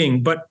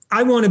competing. But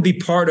I want to be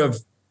part of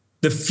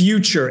the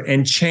future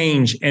and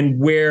change and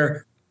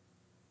where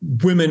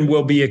women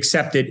will be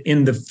accepted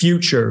in the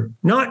future,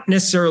 not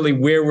necessarily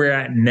where we're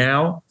at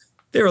now.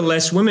 There are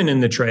less women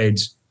in the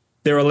trades.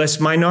 There are less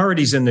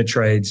minorities in the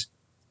trades.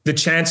 The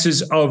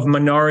chances of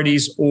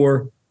minorities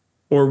or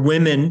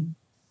women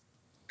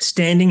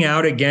standing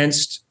out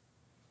against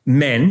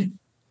men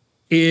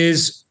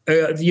is,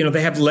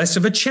 they have less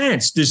of a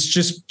chance. There's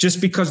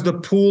just because the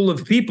pool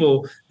of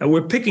people that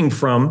we're picking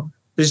from,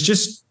 there's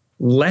just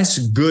less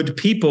good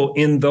people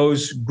in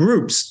those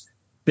groups.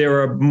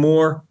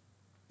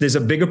 There's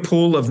a bigger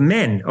pool of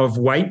men, of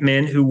white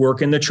men who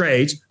work in the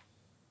trades,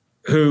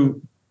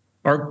 who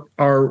are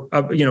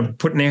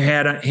putting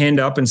their hand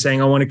up and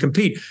saying, I want to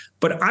compete.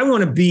 But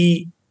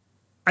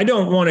I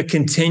don't want to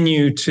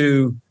continue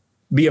to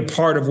be a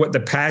part of what the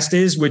past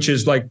is, which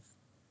is like,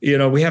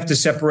 we have to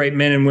separate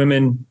men and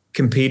women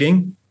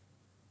competing.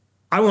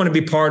 I want to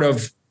be part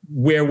of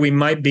where we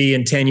might be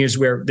in 10 years,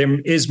 where there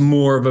is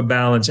more of a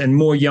balance and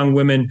more young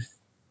women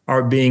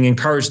are being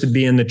encouraged to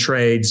be in the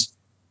trades,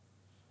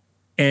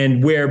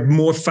 and where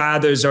more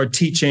fathers are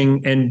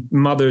teaching and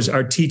mothers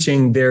are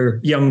teaching their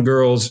young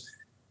girls.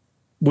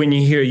 When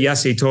you hear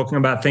Yessie talking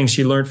about things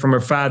she learned from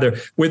her father,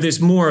 where there's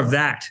more of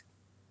that,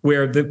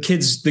 where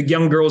the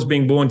young girls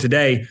being born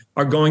today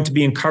are going to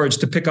be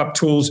encouraged to pick up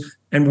tools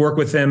and work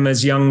with them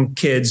as young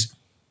kids,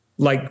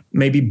 like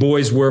maybe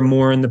boys were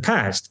more in the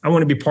past. I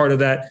want to be part of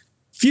that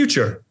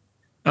future.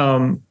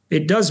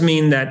 It does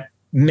mean that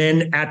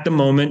men at the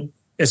moment,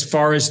 as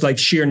far as like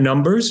sheer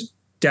numbers,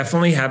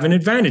 definitely have an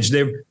advantage.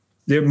 There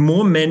are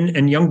more men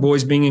and young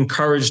boys being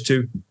encouraged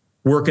to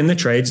work in the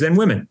trades than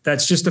women.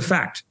 That's just a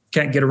fact.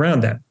 Can't get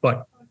around that.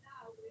 But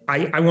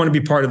I want to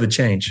be part of the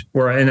change,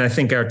 and I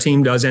think our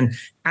team does. And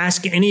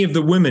ask any of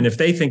the women if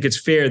they think it's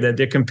fair that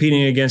they're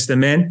competing against the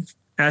men.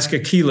 Ask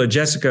Akila,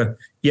 Jessica,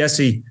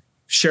 Yessie,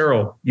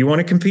 Cheryl, you want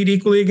to compete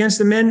equally against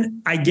the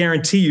men? I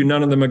guarantee you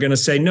none of them are going to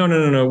say,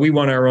 no, we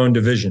want our own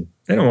division.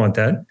 They don't want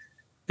that.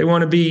 They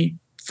want to be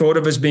thought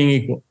of as being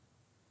equal.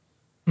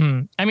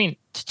 I mean,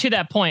 to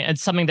that point,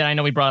 it's something that I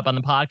know we brought up on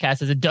the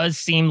podcast, is it does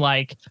seem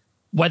like,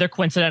 whether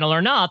coincidental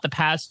or not, the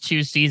past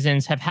 2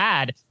 seasons have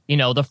had,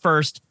 the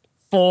first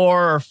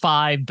 4 or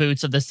 5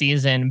 boots of the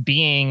season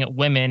being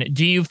women.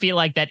 Do you feel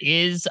like that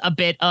is a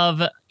bit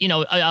of,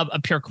 a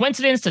pure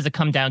coincidence? Does it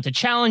come down to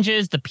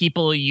challenges, the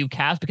people you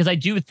cast? Because I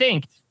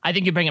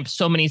think you bring up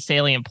so many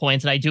salient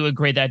points, and I do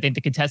agree that I think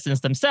the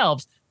contestants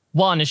themselves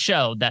want to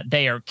show that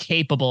they are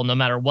capable, no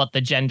matter what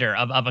the gender,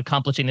 of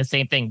accomplishing the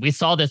same thing. We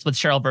saw this with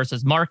Cheryl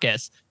versus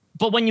Marcus.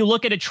 But when you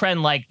look at a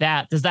trend like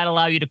that, does that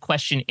allow you to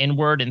question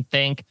inward and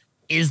think,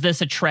 is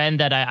this a trend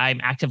that I'm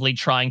actively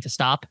trying to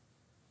stop?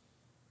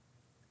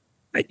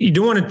 You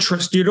don't want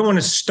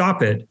to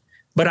stop it.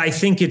 But I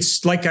think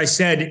it's, like I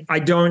said, I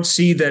don't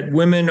see that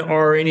women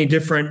are any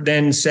different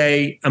than,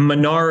 say, a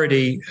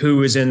minority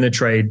who is in the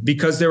trade,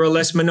 because there are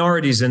less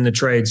minorities in the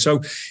trade.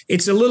 So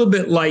it's a little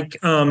bit like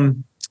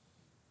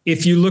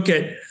if you look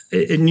at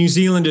New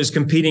Zealanders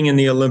competing in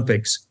the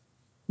Olympics.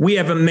 We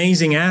have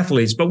amazing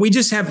athletes, but we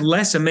just have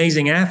less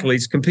amazing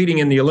athletes competing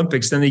in the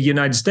Olympics than the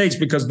United States,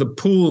 because the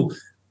pool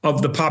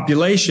of the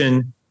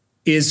population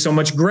is so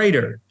much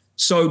greater.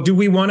 So do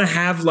we want to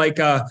have like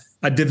a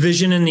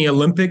division in the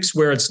Olympics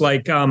where it's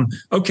like,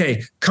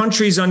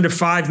 countries under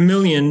 5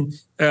 million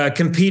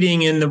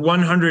competing in the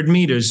 100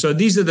 meters. So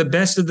these are the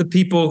best of the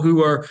people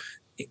who are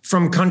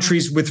from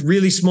countries with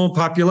really small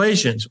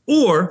populations?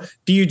 Or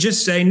do you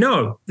just say,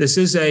 no, this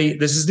is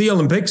the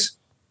Olympics.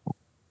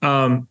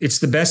 It's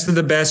the best of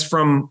the best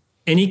from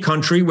any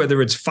country,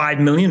 whether it's 5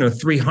 million or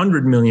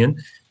 300 million.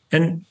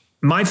 And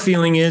my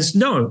feeling is,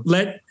 no,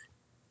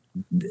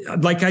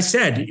 like I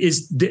said,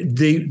 is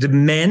the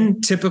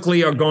men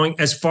typically are going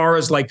as far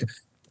as a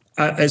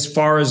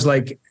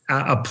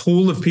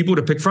pool of people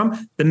to pick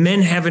from. The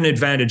men have an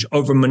advantage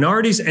over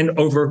minorities and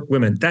over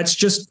women. That's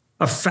just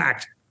a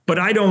fact. But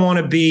I don't want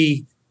to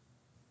be.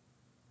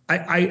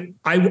 I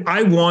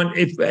want,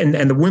 if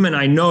and the women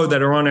I know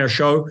that are on our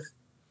show,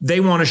 they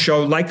want to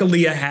show, like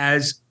Aaliyah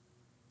has,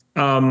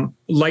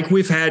 like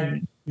we've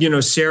had,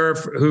 Sarah,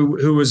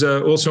 who was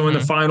also in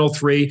the final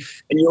 3,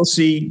 and you'll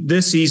see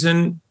this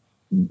season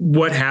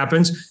what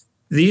happens.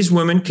 These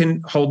women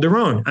can hold their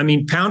own. I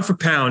mean, pound for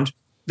pound,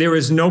 there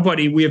is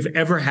nobody we have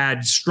ever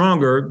had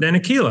stronger than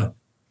Akila.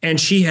 And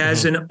she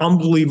has an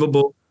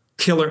unbelievable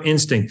killer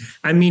instinct.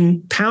 I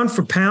mean, pound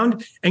for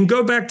pound, and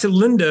go back to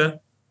Linda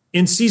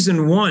in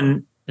season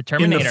 1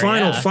 in the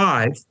final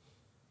 5.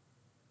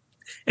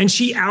 And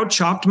she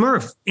out-chopped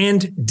Murph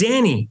and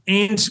Danny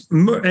and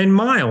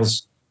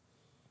Miles.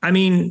 I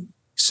mean,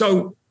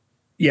 so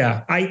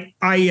yeah,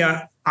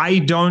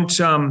 I don't,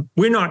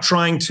 we're not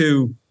trying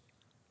to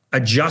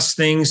adjust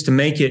things to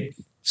make it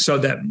so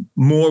that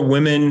more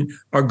women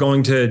are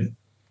going to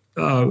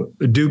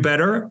do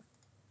better.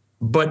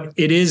 But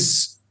it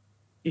is,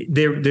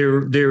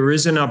 there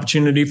is an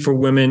opportunity for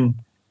women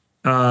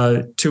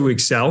to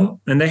excel,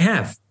 and they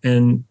have.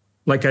 And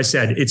like I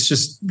said,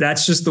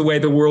 that's just the way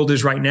the world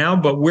is right now.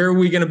 But where are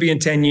we going to be in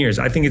 10 years?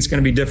 I think it's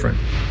going to be different.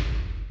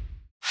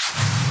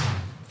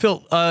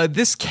 Phil,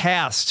 this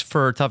cast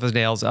for Tough as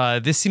Nails,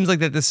 this seems like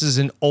that this is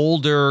an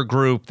older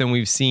group than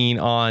we've seen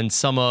on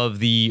some of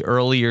the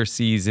earlier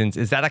seasons.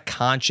 Is that a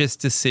conscious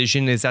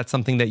decision? Is that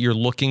something that you're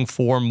looking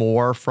for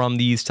more from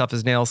these Tough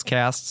as Nails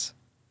casts?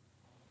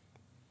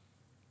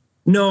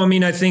 No, I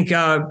mean, I think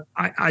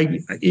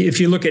if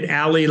you look at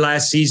Allie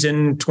last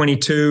season,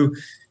 22,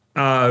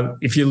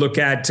 if you look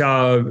at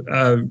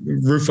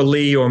Rufa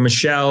Lee or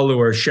Michelle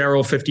or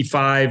Cheryl,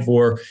 55,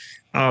 or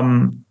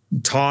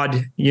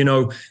Todd,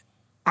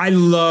 I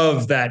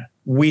love that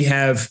we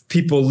have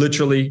people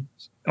literally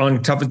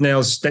on Tough as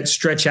Nails that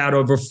stretch out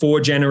over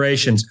 4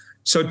 generations.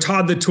 So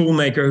Todd the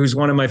Toolmaker, who's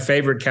one of my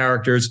favorite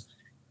characters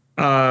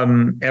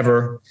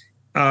ever.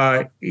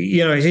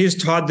 Here's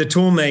Todd the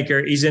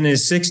Toolmaker. He's in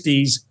his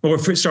 60s,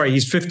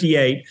 he's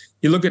 58.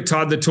 You look at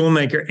Todd the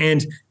Toolmaker,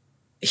 and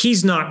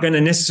he's not going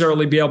to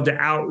necessarily be able to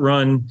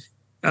outrun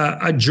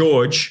a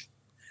George,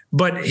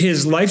 but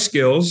his life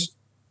skills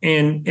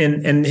and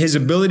his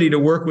ability to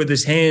work with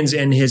his hands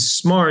and his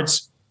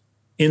smarts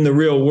in the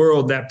real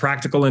world, that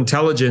practical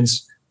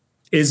intelligence,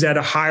 is at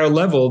a higher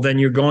level than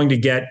you're going to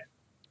get,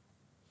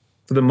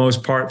 for the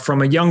most part,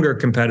 from a younger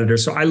competitor.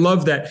 So I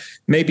love that.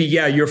 Maybe,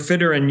 you're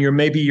fitter and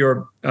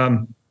you're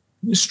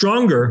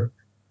stronger,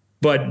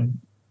 but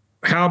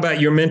how about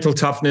your mental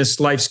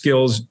toughness, life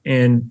skills,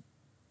 and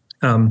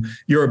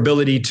your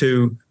ability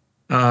to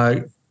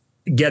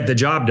get the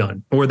job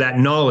done, or that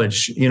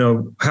knowledge?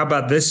 How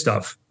about this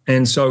stuff?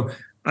 And so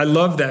I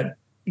love that.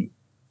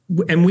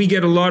 And we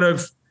get a lot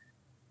of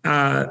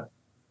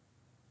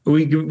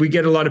we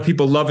get a lot of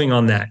people loving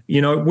on that.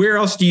 Where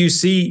else do you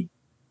see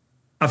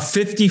a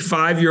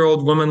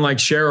 55-year-old woman like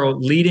Cheryl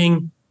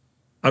leading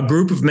a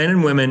group of men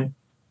and women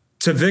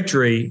to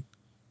victory?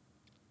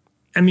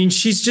 I mean,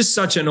 she's just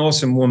such an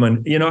awesome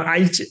woman.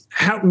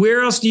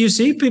 Where else do you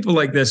see people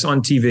like this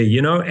on TV?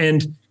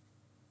 And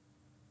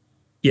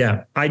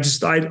yeah,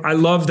 I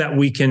love that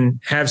we can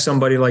have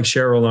somebody like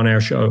Cheryl on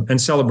our show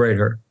and celebrate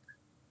her.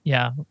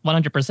 Yeah,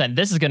 100%.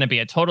 This is going to be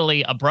a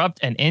totally abrupt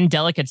and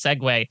indelicate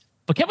segue.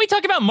 But can we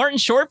talk about Martin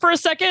Short for a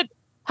second?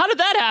 How did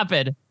that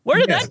happen? Where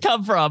did that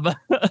come from?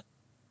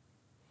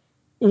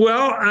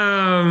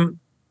 Well,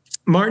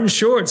 Martin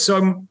Short.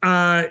 So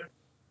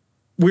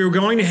we were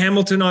going to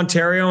Hamilton,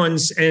 Ontario,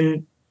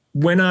 and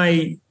when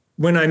I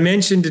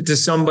mentioned it to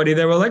somebody,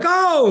 they were like,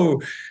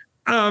 "Oh,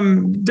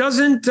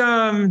 doesn't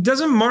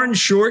Martin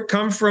Short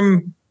come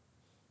from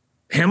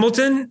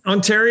Hamilton,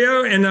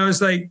 Ontario?" And I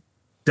was like,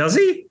 "Does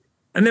he?"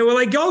 And they were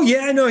like, "Oh,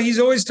 yeah, no, he's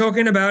always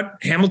talking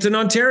about Hamilton,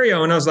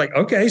 Ontario." And I was like,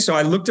 "Okay." So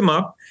I looked him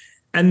up,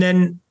 and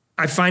then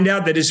I find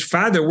out that his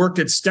father worked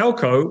at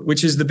Stelco,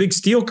 which is the big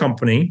steel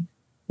company,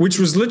 which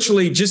was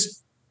literally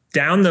just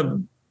down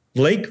the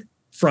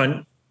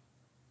lakefront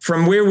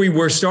from where we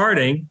were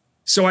starting.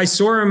 So I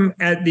saw him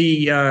at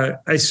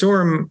I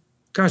saw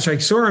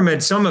him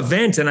at some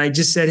event, and I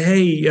just said,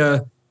 "Hey,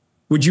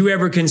 would you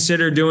ever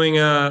consider doing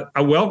a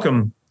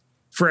welcome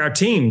for our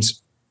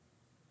teams?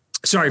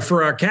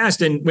 For our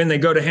cast?" And when they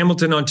go to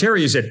Hamilton,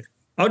 Ontario, he said,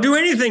 "I'll do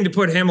anything to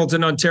put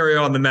Hamilton,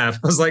 Ontario on the map."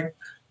 I was like,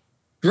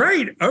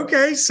 "Great.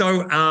 Okay."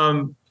 So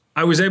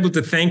I was able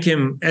to thank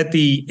him at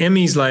the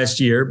Emmys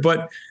last year,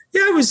 but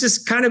yeah, it was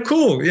just kind of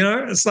cool.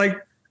 It's like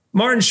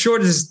Martin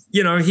Short is,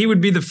 he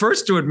would be the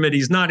first to admit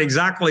he's not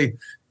exactly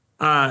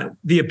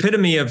the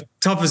epitome of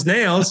tough as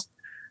nails.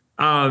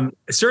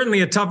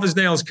 Certainly a tough as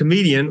nails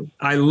comedian.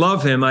 I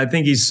love him. I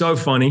think he's so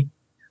funny.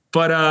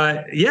 But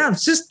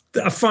it's just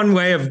a fun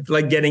way of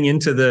like getting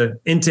into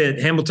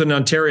Hamilton,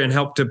 Ontario, and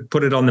help to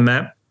put it on the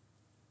map.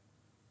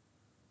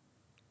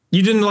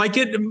 You didn't like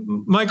it,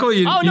 Michael?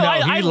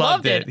 I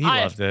loved it. He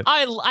loved it.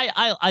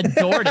 I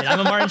adored it. I'm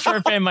a Martin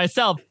Short fan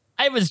myself.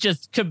 I was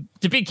just, to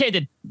be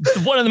candid,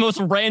 one of the most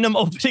random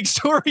openings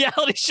to a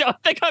reality show I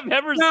think I've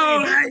ever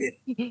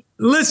seen.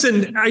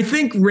 Listen, I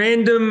think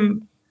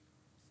random.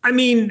 I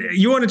mean,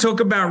 you want to talk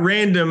about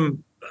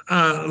random?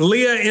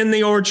 Leah in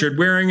the orchard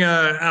wearing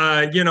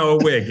a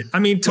wig. I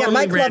mean, totally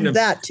Mike random. loved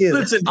that too.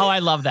 Listen, I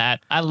love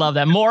that.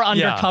 More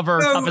undercover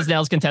Tough as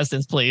Nails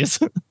contestants, please.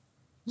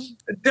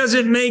 Does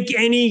it make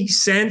any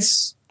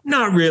sense?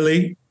 Not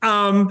really.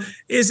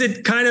 Is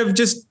it kind of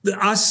just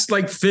us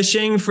like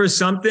fishing for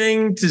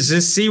something to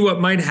just see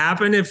what might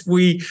happen if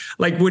we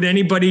would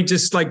anybody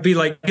just be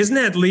like, "Isn't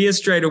that Leah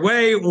straight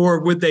away?" Or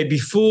would they be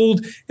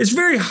fooled? It's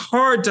very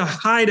hard to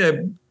hide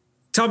a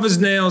Tough as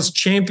Nails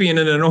champion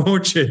in an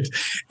orchard.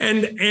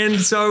 And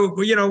so,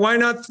 why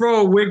not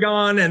throw a wig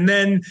on? And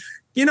then,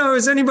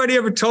 has anybody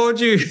ever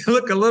told you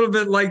look a little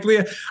bit like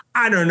Leah?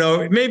 I don't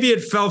know. Maybe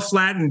it fell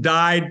flat and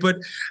died, but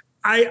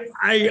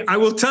I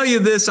will tell you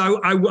this. I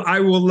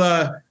will,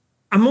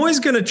 I'm always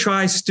going to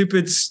try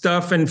stupid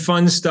stuff and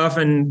fun stuff.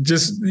 And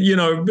just,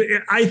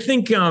 I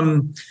think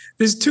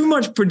there's too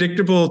much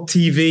predictable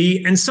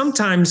TV, and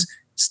sometimes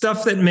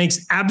stuff that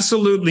makes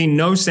absolutely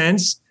no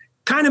sense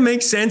kind of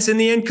makes sense in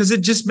the end because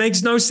it just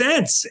makes no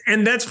sense.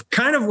 And that's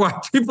kind of why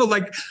people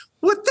like,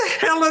 what the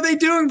hell are they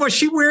doing? Was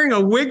she wearing a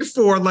wig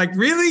for? Like,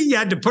 really? You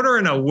had to put her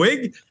in a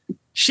wig?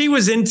 She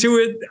was into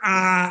it.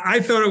 I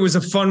thought it was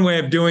a fun way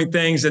of doing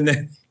things. And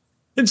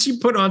then she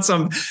put on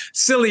some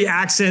silly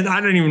accent. I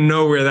don't even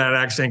know where that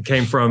accent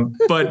came from.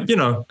 But,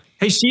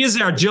 Hey, she is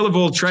our Jill of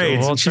all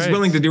trades, and she's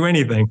willing to do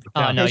anything.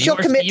 Oh, no, she'll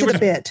commit to the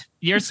bit.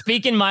 You're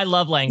speaking my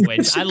love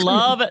language. I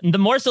love the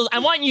more so. I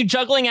want you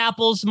juggling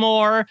apples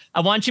more.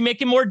 I want you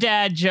making more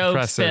dad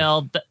jokes,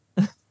 Phil.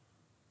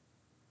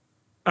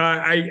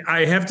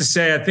 I have to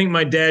say, I think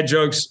my dad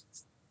jokes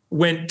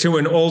went to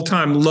an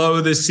all-time low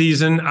this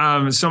season.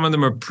 Some of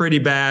them are pretty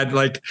bad,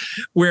 like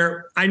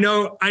where I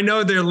know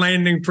they're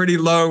landing pretty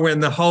low when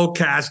the whole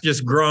cast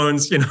just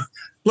groans,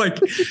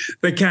 like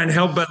they can't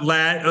help but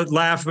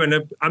laugh.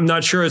 And I'm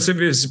not sure if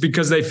it's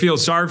because they feel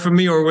sorry for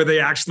me or whether they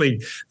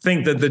actually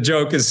think that the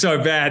joke is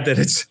so bad that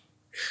it's,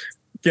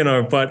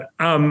 but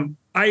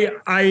I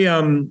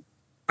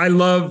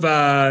love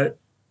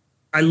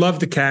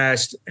the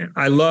cast.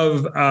 I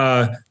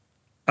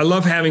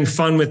love having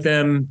fun with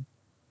them.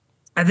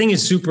 I think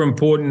it's super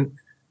important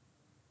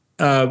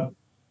also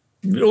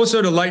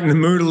to lighten the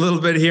mood a little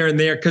bit here and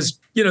there because,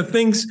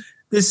 things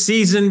this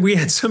season, we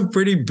had some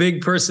pretty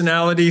big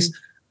personalities.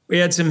 We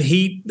had some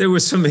heat. There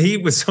was some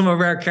heat with some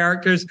of our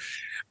characters,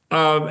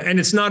 and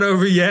it's not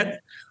over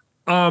yet.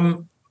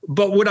 But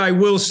what I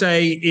will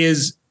say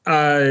is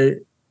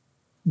one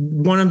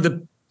of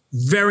the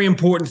very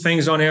important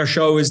things on our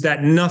show is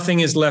that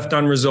nothing is left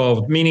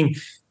unresolved, meaning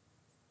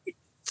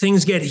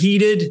things get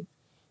heated,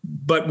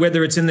 but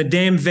whether it's in the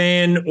damn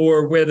van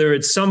or whether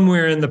it's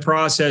somewhere in the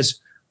process,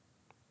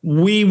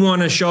 we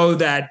want to show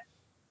that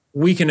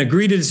we can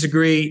agree to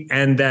disagree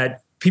and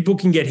that people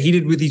can get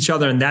heated with each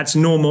other, and that's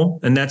normal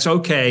and that's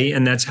okay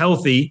and that's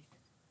healthy.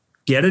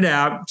 Get it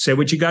out, say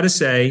what you got to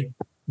say,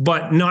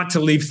 but not to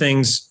leave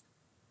things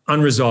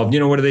unresolved.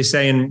 What do they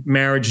say in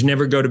marriage?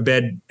 Never go to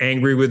bed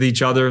angry with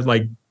each other.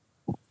 Like,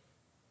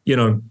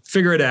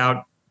 figure it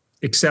out,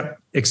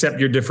 accept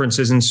your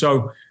differences. And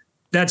so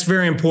that's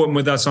very important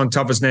with us on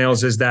Tough as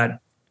Nails, is that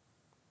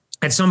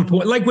at some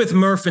point, like with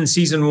Murph in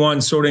season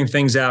 1, sorting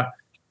things out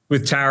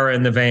with Tara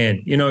in the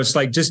van, it's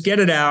like, just get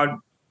it out,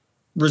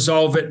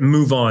 resolve it, and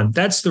move on.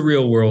 That's the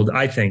real world,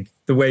 I think,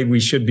 the way we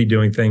should be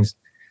doing things.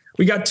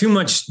 We got too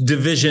much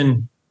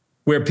division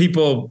where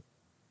people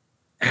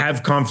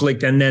have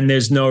conflict and then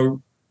there's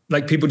no,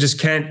 like, people just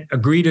can't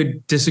agree to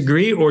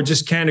disagree or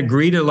just can't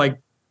agree to, like,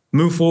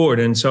 move forward.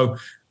 And so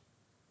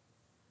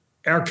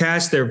our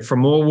cast, they're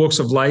from all walks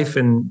of life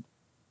and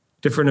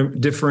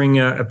differing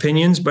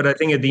opinions. But I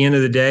think at the end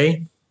of the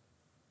day,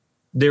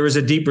 there is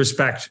a deep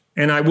respect.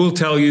 And I will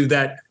tell you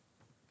that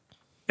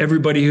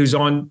everybody who's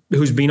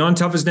been on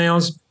Tough as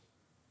Nails,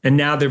 and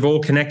now they've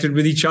all connected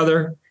with each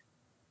other.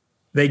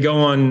 They go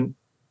on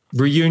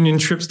reunion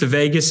trips to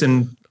Vegas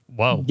and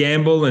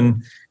gamble,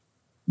 and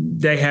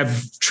they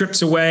have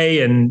trips away.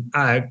 And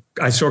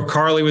I saw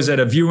Carly was at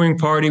a viewing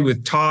party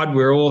with Todd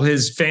where all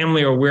his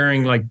family are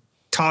wearing like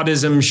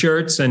Toddism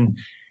shirts, and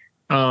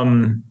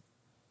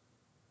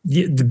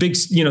the big,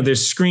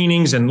 there's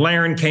screenings, and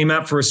Laren came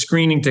out for a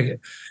screening to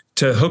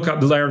hook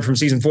up. Laren from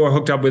season 4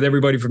 hooked up with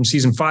everybody from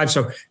season 5.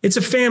 So it's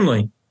a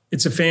family.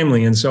 It's a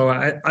family. And so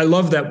I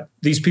love that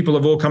these people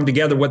have all come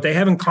together. What they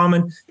have in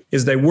common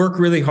is they work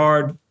really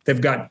hard.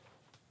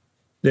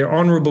 They're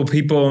honorable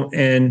people,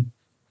 and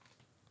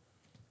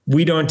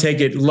we don't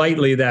take it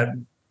lightly that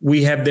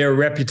we have their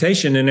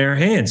reputation in our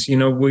hands. We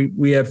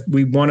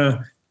want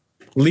to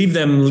leave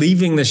them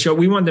leaving the show.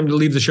 We want them to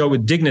leave the show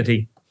with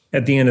dignity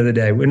at the end of the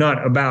day. We're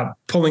not about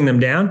pulling them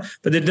down,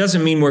 but it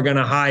doesn't mean we're going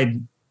to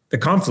hide the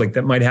conflict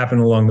that might happen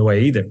along the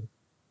way either.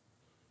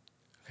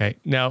 Okay.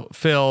 Now,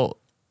 Phil,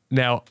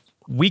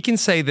 we can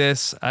say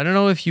this. I don't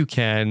know if you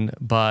can,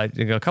 but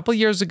a couple of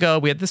years ago,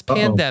 we had this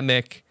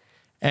pandemic,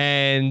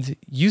 and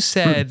you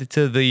said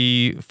to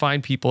the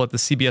fine people at the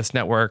CBS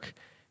network,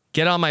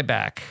 "Get on my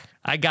back.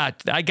 I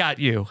got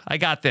you. I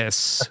got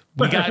this.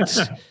 We got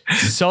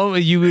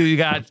you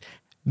got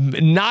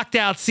knocked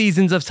out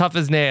seasons of Tough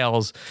as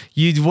Nails.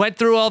 You went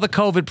through all the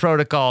COVID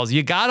protocols.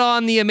 You got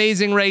on the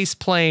Amazing Race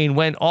plane,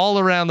 went all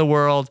around the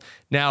world.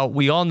 Now,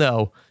 we all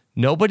know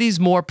nobody's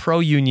more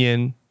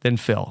pro-union than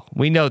Phil.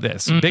 We know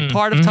this. Big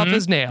part of Tough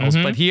as Nails.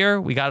 But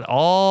here, we got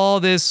all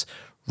this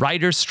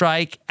writer's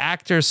strike,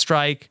 actor's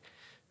strike.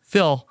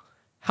 Phil,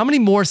 how many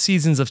more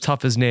seasons of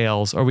Tough as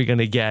Nails are we going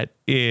to get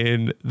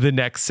in the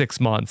next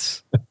 6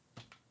 months?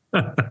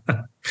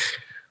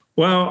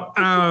 Well,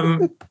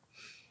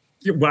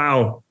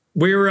 wow.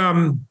 We're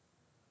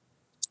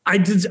I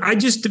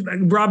just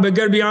Rob, I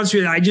gotta be honest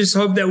with you. I just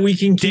hope that we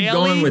can keep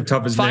going with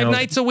Tough as Nails. 5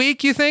 nights a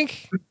week, you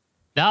think?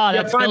 No,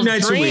 that's 5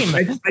 nights dream. a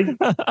week.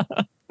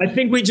 I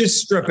think we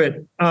just strip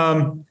it.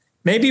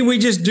 Maybe we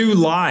just do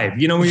live.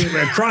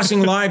 We're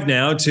crossing live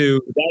now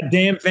to that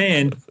damn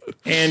van,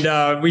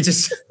 and we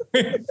just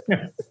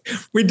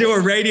we do a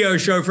radio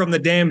show from the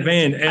damn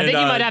van. And, I think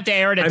you might have to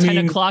air it at 10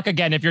 o'clock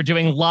again if you're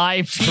doing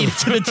live feed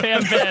to the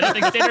damn van. I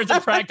think standards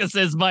and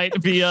practices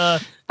might be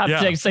have to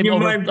take same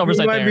oversight there.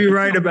 You might be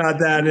right about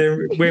that.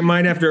 And we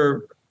might have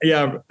to.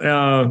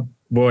 Yeah.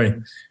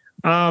 Boy.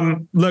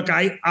 Look,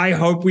 I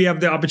hope we have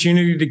the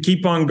opportunity to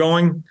keep on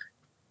going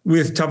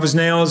with Tough as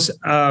Nails.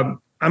 I'm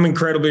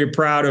incredibly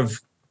proud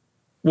of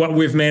what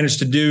we've managed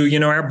to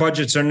do. Our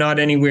budgets are not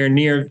anywhere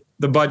near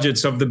the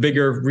budgets of the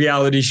bigger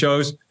reality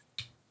shows.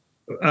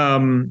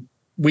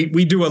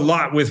 we do a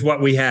lot with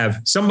what we have.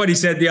 Somebody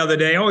said the other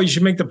day, "Oh, you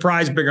should make the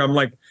prize bigger." I'm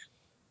like,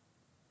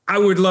 I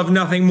would love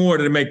nothing more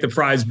to make the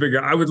prize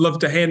bigger. I would love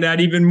to hand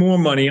out even more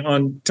money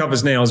on Tough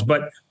as Nails.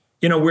 But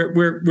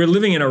we're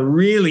living in a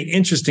really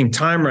interesting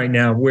time right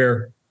now,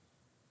 where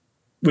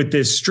with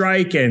this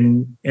strike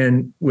and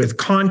with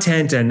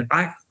content, and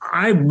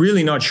I'm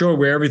really not sure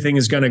where everything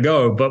is going to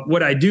go. But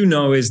what I do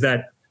know is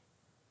that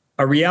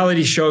a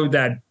reality show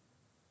that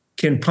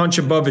can punch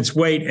above its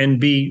weight and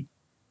be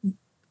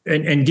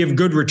and give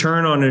good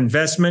return on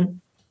investment,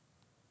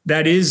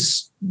 that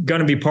is going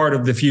to be part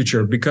of the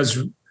future,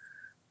 because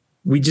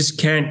we just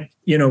can't,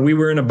 we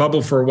were in a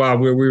bubble for a while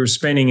where we were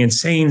spending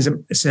insane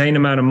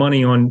amount of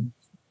money on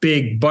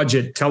big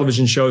budget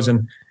television shows.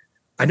 And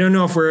I don't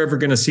know if we're ever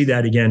going to see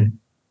that again.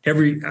 I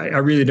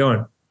really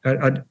don't.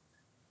 I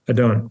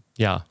don't.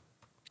 Yeah.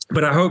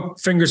 But I hope,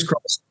 fingers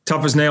crossed,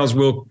 Tough as Nails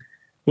will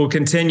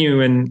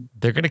continue, and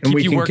they're going to keep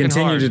you working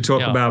continue hard to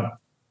talk about.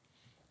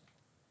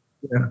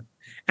 Yeah.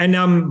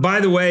 And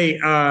by the way,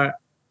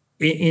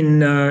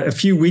 in a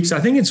few weeks, I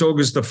think it's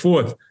August the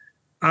 4th,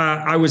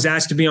 I was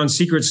asked to be on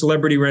Secret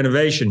Celebrity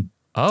Renovation.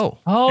 Oh,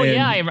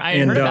 yeah, I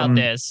heard about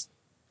this.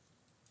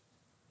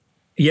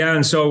 Yeah,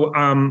 and so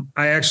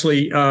I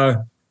actually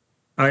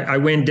I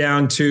went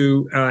down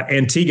to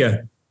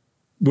Antigua,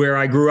 where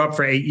I grew up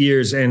for 8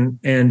 years, and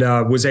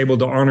was able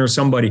to honor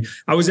somebody.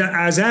 I was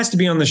asked to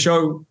be on the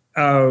show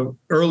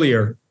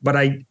earlier, but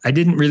I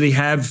didn't really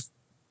have.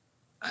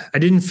 I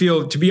didn't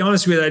feel, to be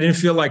honest with you, I didn't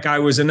feel like I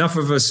was enough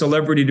of a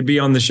celebrity to be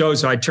on the show,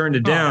 so I turned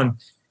it down.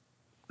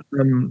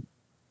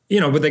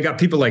 But they got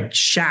people like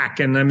Shaq,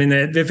 and I mean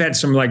they've had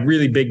some like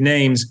really big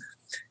names,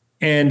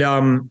 and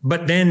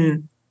but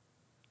then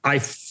I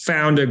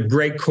found a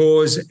great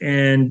cause,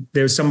 and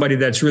there's somebody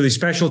that's really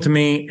special to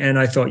me, and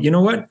I thought, you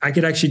know what, I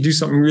could actually do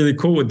something really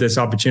cool with this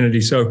opportunity.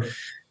 So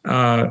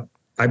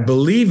I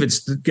believe it's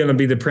going to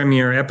be the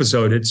premiere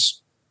episode.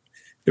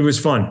 It was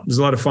fun. It was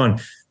a lot of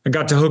fun. I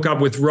got to hook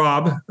up with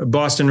Rob,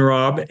 Boston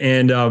Rob,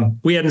 and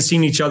we hadn't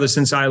seen each other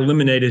since I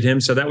eliminated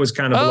him, so that was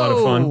kind of a lot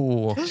of fun.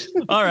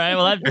 All right,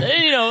 well,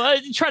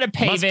 try to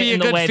pave Must it be in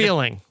a the good way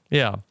feeling.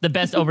 Yeah, the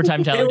best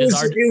overtime challenges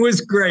are. It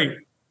was great.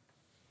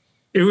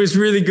 It was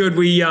really good.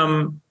 We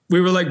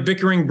were like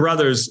bickering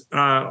brothers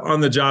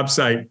on the job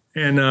site,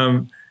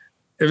 and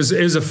it was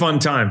a fun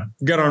time.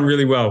 Got on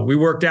really well. We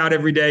worked out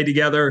every day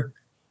together,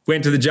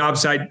 went to the job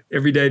site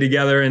every day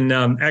together, and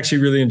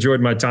actually really enjoyed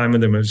my time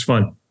with him. It was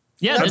fun.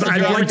 Yeah, I'd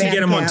like to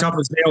get him on Tough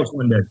as Nails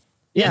one day.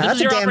 Yeah,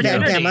 that's a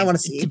damn I want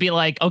to see. To be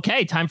like,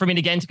 okay, time for me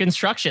to get into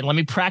construction. Let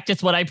me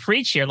practice what I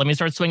preach here. Let me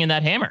start swinging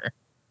that hammer.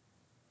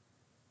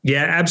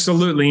 Yeah,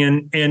 absolutely.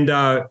 And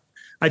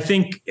I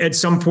think at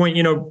some point,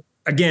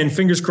 again,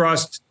 fingers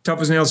crossed,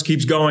 Tough as Nails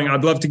keeps going.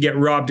 I'd love to get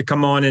Rob to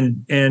come on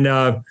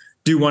and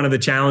do one of the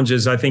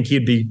challenges. I think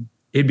he'd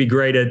be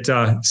great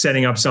at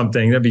setting up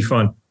something. That'd be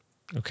fun.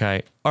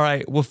 Okay. All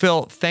right. Well,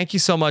 Phil, thank you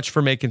so much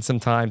for making some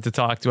time to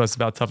talk to us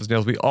about Tough as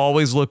Nails. We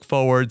always look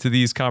forward to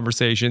these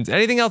conversations.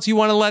 Anything else you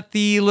want to let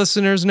the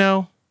listeners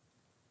know?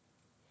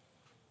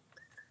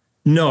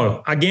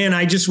 No. Again,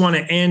 I just want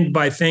to end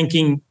by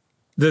thanking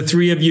the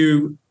three of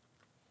you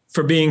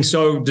for being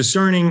so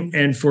discerning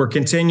and for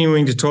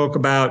continuing to talk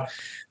about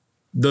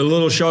the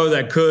little show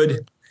that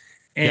could.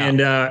 And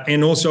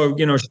also,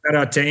 shout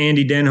out to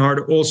Andy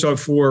Denhart also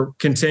for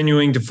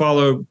continuing to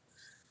follow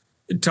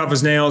Tough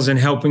as Nails and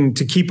helping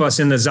to keep us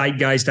in the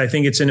zeitgeist. I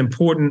think it's an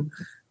important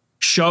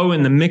show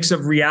in the mix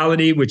of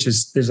reality,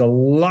 there's a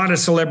lot of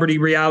celebrity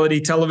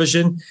reality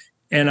television.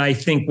 And I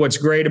think what's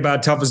great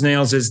about Tough as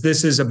Nails is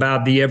this is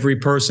about the every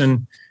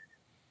person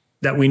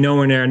that we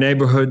know in our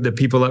neighborhood, the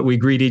people that we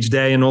greet each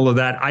day and all of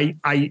that.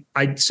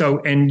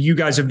 And you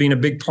guys have been a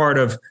big part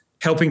of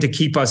helping to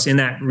keep us in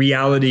that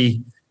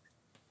reality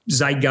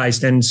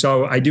zeitgeist. And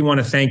so I do want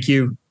to thank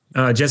you.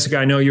 Jessica,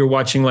 I know you're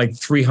watching like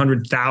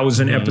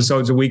 300,000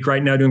 episodes a week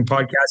right now doing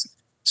podcasts.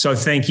 So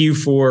thank you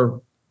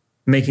for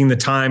making the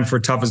time for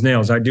Tough as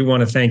Nails. I do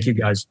want to thank you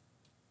guys.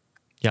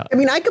 Yeah. I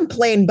mean, I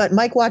complain, but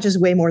Mike watches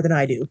way more than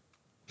I do.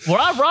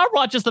 Rob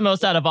watches the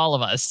most out of all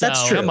of us. So.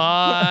 That's true. Come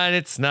on,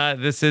 it's not.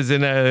 This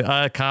isn't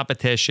a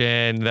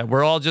competition. That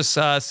we're all just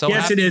so.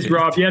 Yes, it is,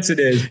 Rob. Yes, it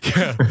is.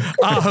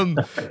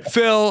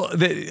 Phil,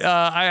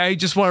 I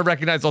just want to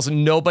recognize also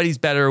nobody's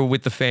better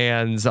with the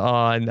fans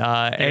on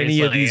any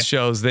of these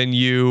shows than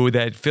you.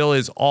 That Phil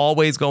is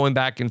always going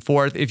back and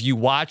forth. If you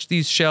watch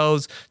these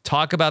shows,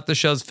 talk about the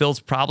shows. Phil's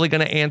probably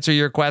going to answer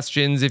your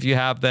questions if you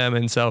have them,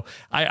 and so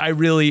I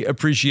really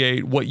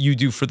appreciate what you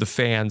do for the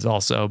fans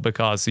also,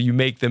 because you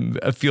make them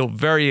feel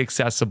very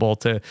accessible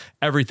to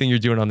everything you're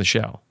doing on the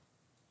show.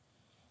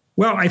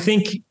 Well, I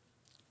think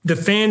the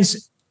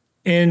fans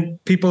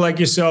and people like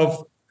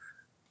yourself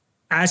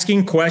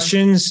asking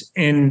questions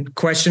and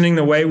questioning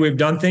the way we've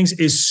done things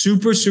is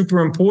super, super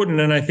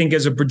important. And I think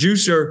as a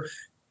producer,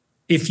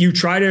 if you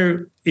try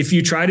to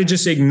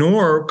just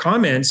ignore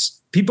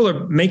comments, people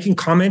are making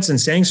comments and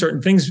saying certain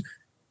things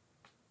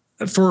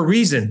for a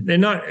reason. They're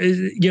not,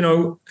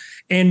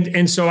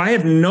 and so I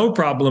have no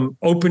problem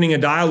opening a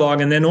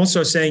dialogue and then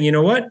also saying, you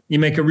know what, you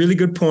make a really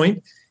good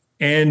point.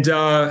 And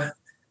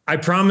I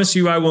promise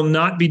you I will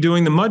not be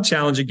doing the mud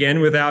challenge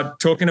again without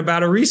talking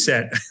about a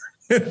reset.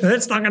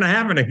 That's not going to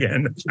happen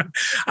again.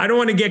 I don't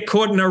want to get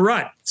caught in a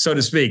rut, so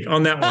to speak,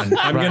 on that one.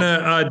 I'm going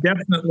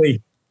to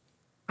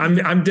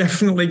I'm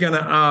definitely going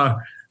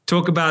to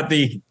talk about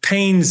the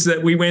pains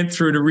that we went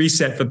through to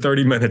reset for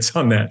 30 minutes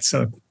on that.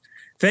 So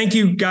thank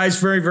you guys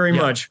very, very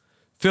much.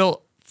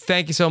 Phil,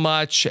 thank you so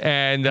much.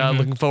 And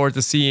looking forward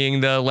to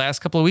seeing the last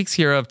couple of weeks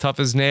here of Tough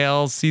as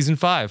Nails season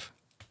 5.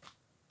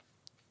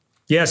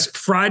 Yes,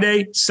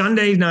 Friday,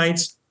 Sunday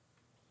nights,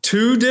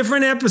 2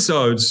 different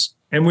episodes.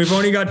 And we've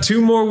only got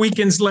 2 more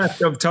weekends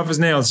left of Tough as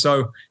Nails.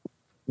 So,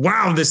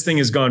 wow, this thing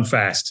has gone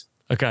fast.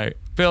 Okay.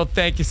 Phil,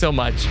 thank you so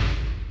much.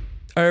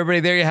 All right, everybody,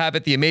 there you have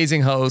it. The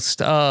amazing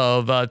host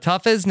of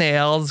Tough as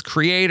Nails,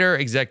 creator,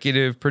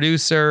 executive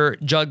producer,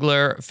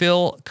 juggler,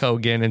 Phil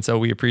Keoghan. And so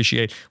we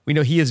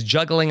know he is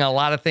juggling a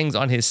lot of things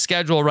on his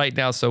schedule right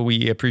now. So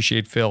we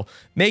appreciate Phil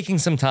making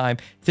some time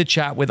to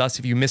chat with us.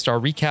 If you missed our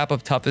recap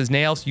of Tough as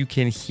Nails, you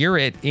can hear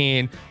it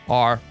in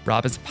our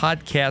Rob As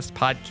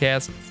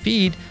podcast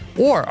feed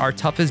or our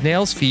Tough as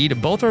Nails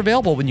feed. Both are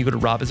available when you go to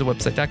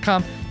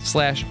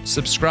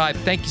robasawebsite.com/subscribe.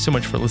 Thank you so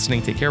much for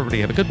listening. Take care,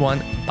 everybody. Have a good one.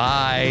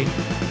 Bye.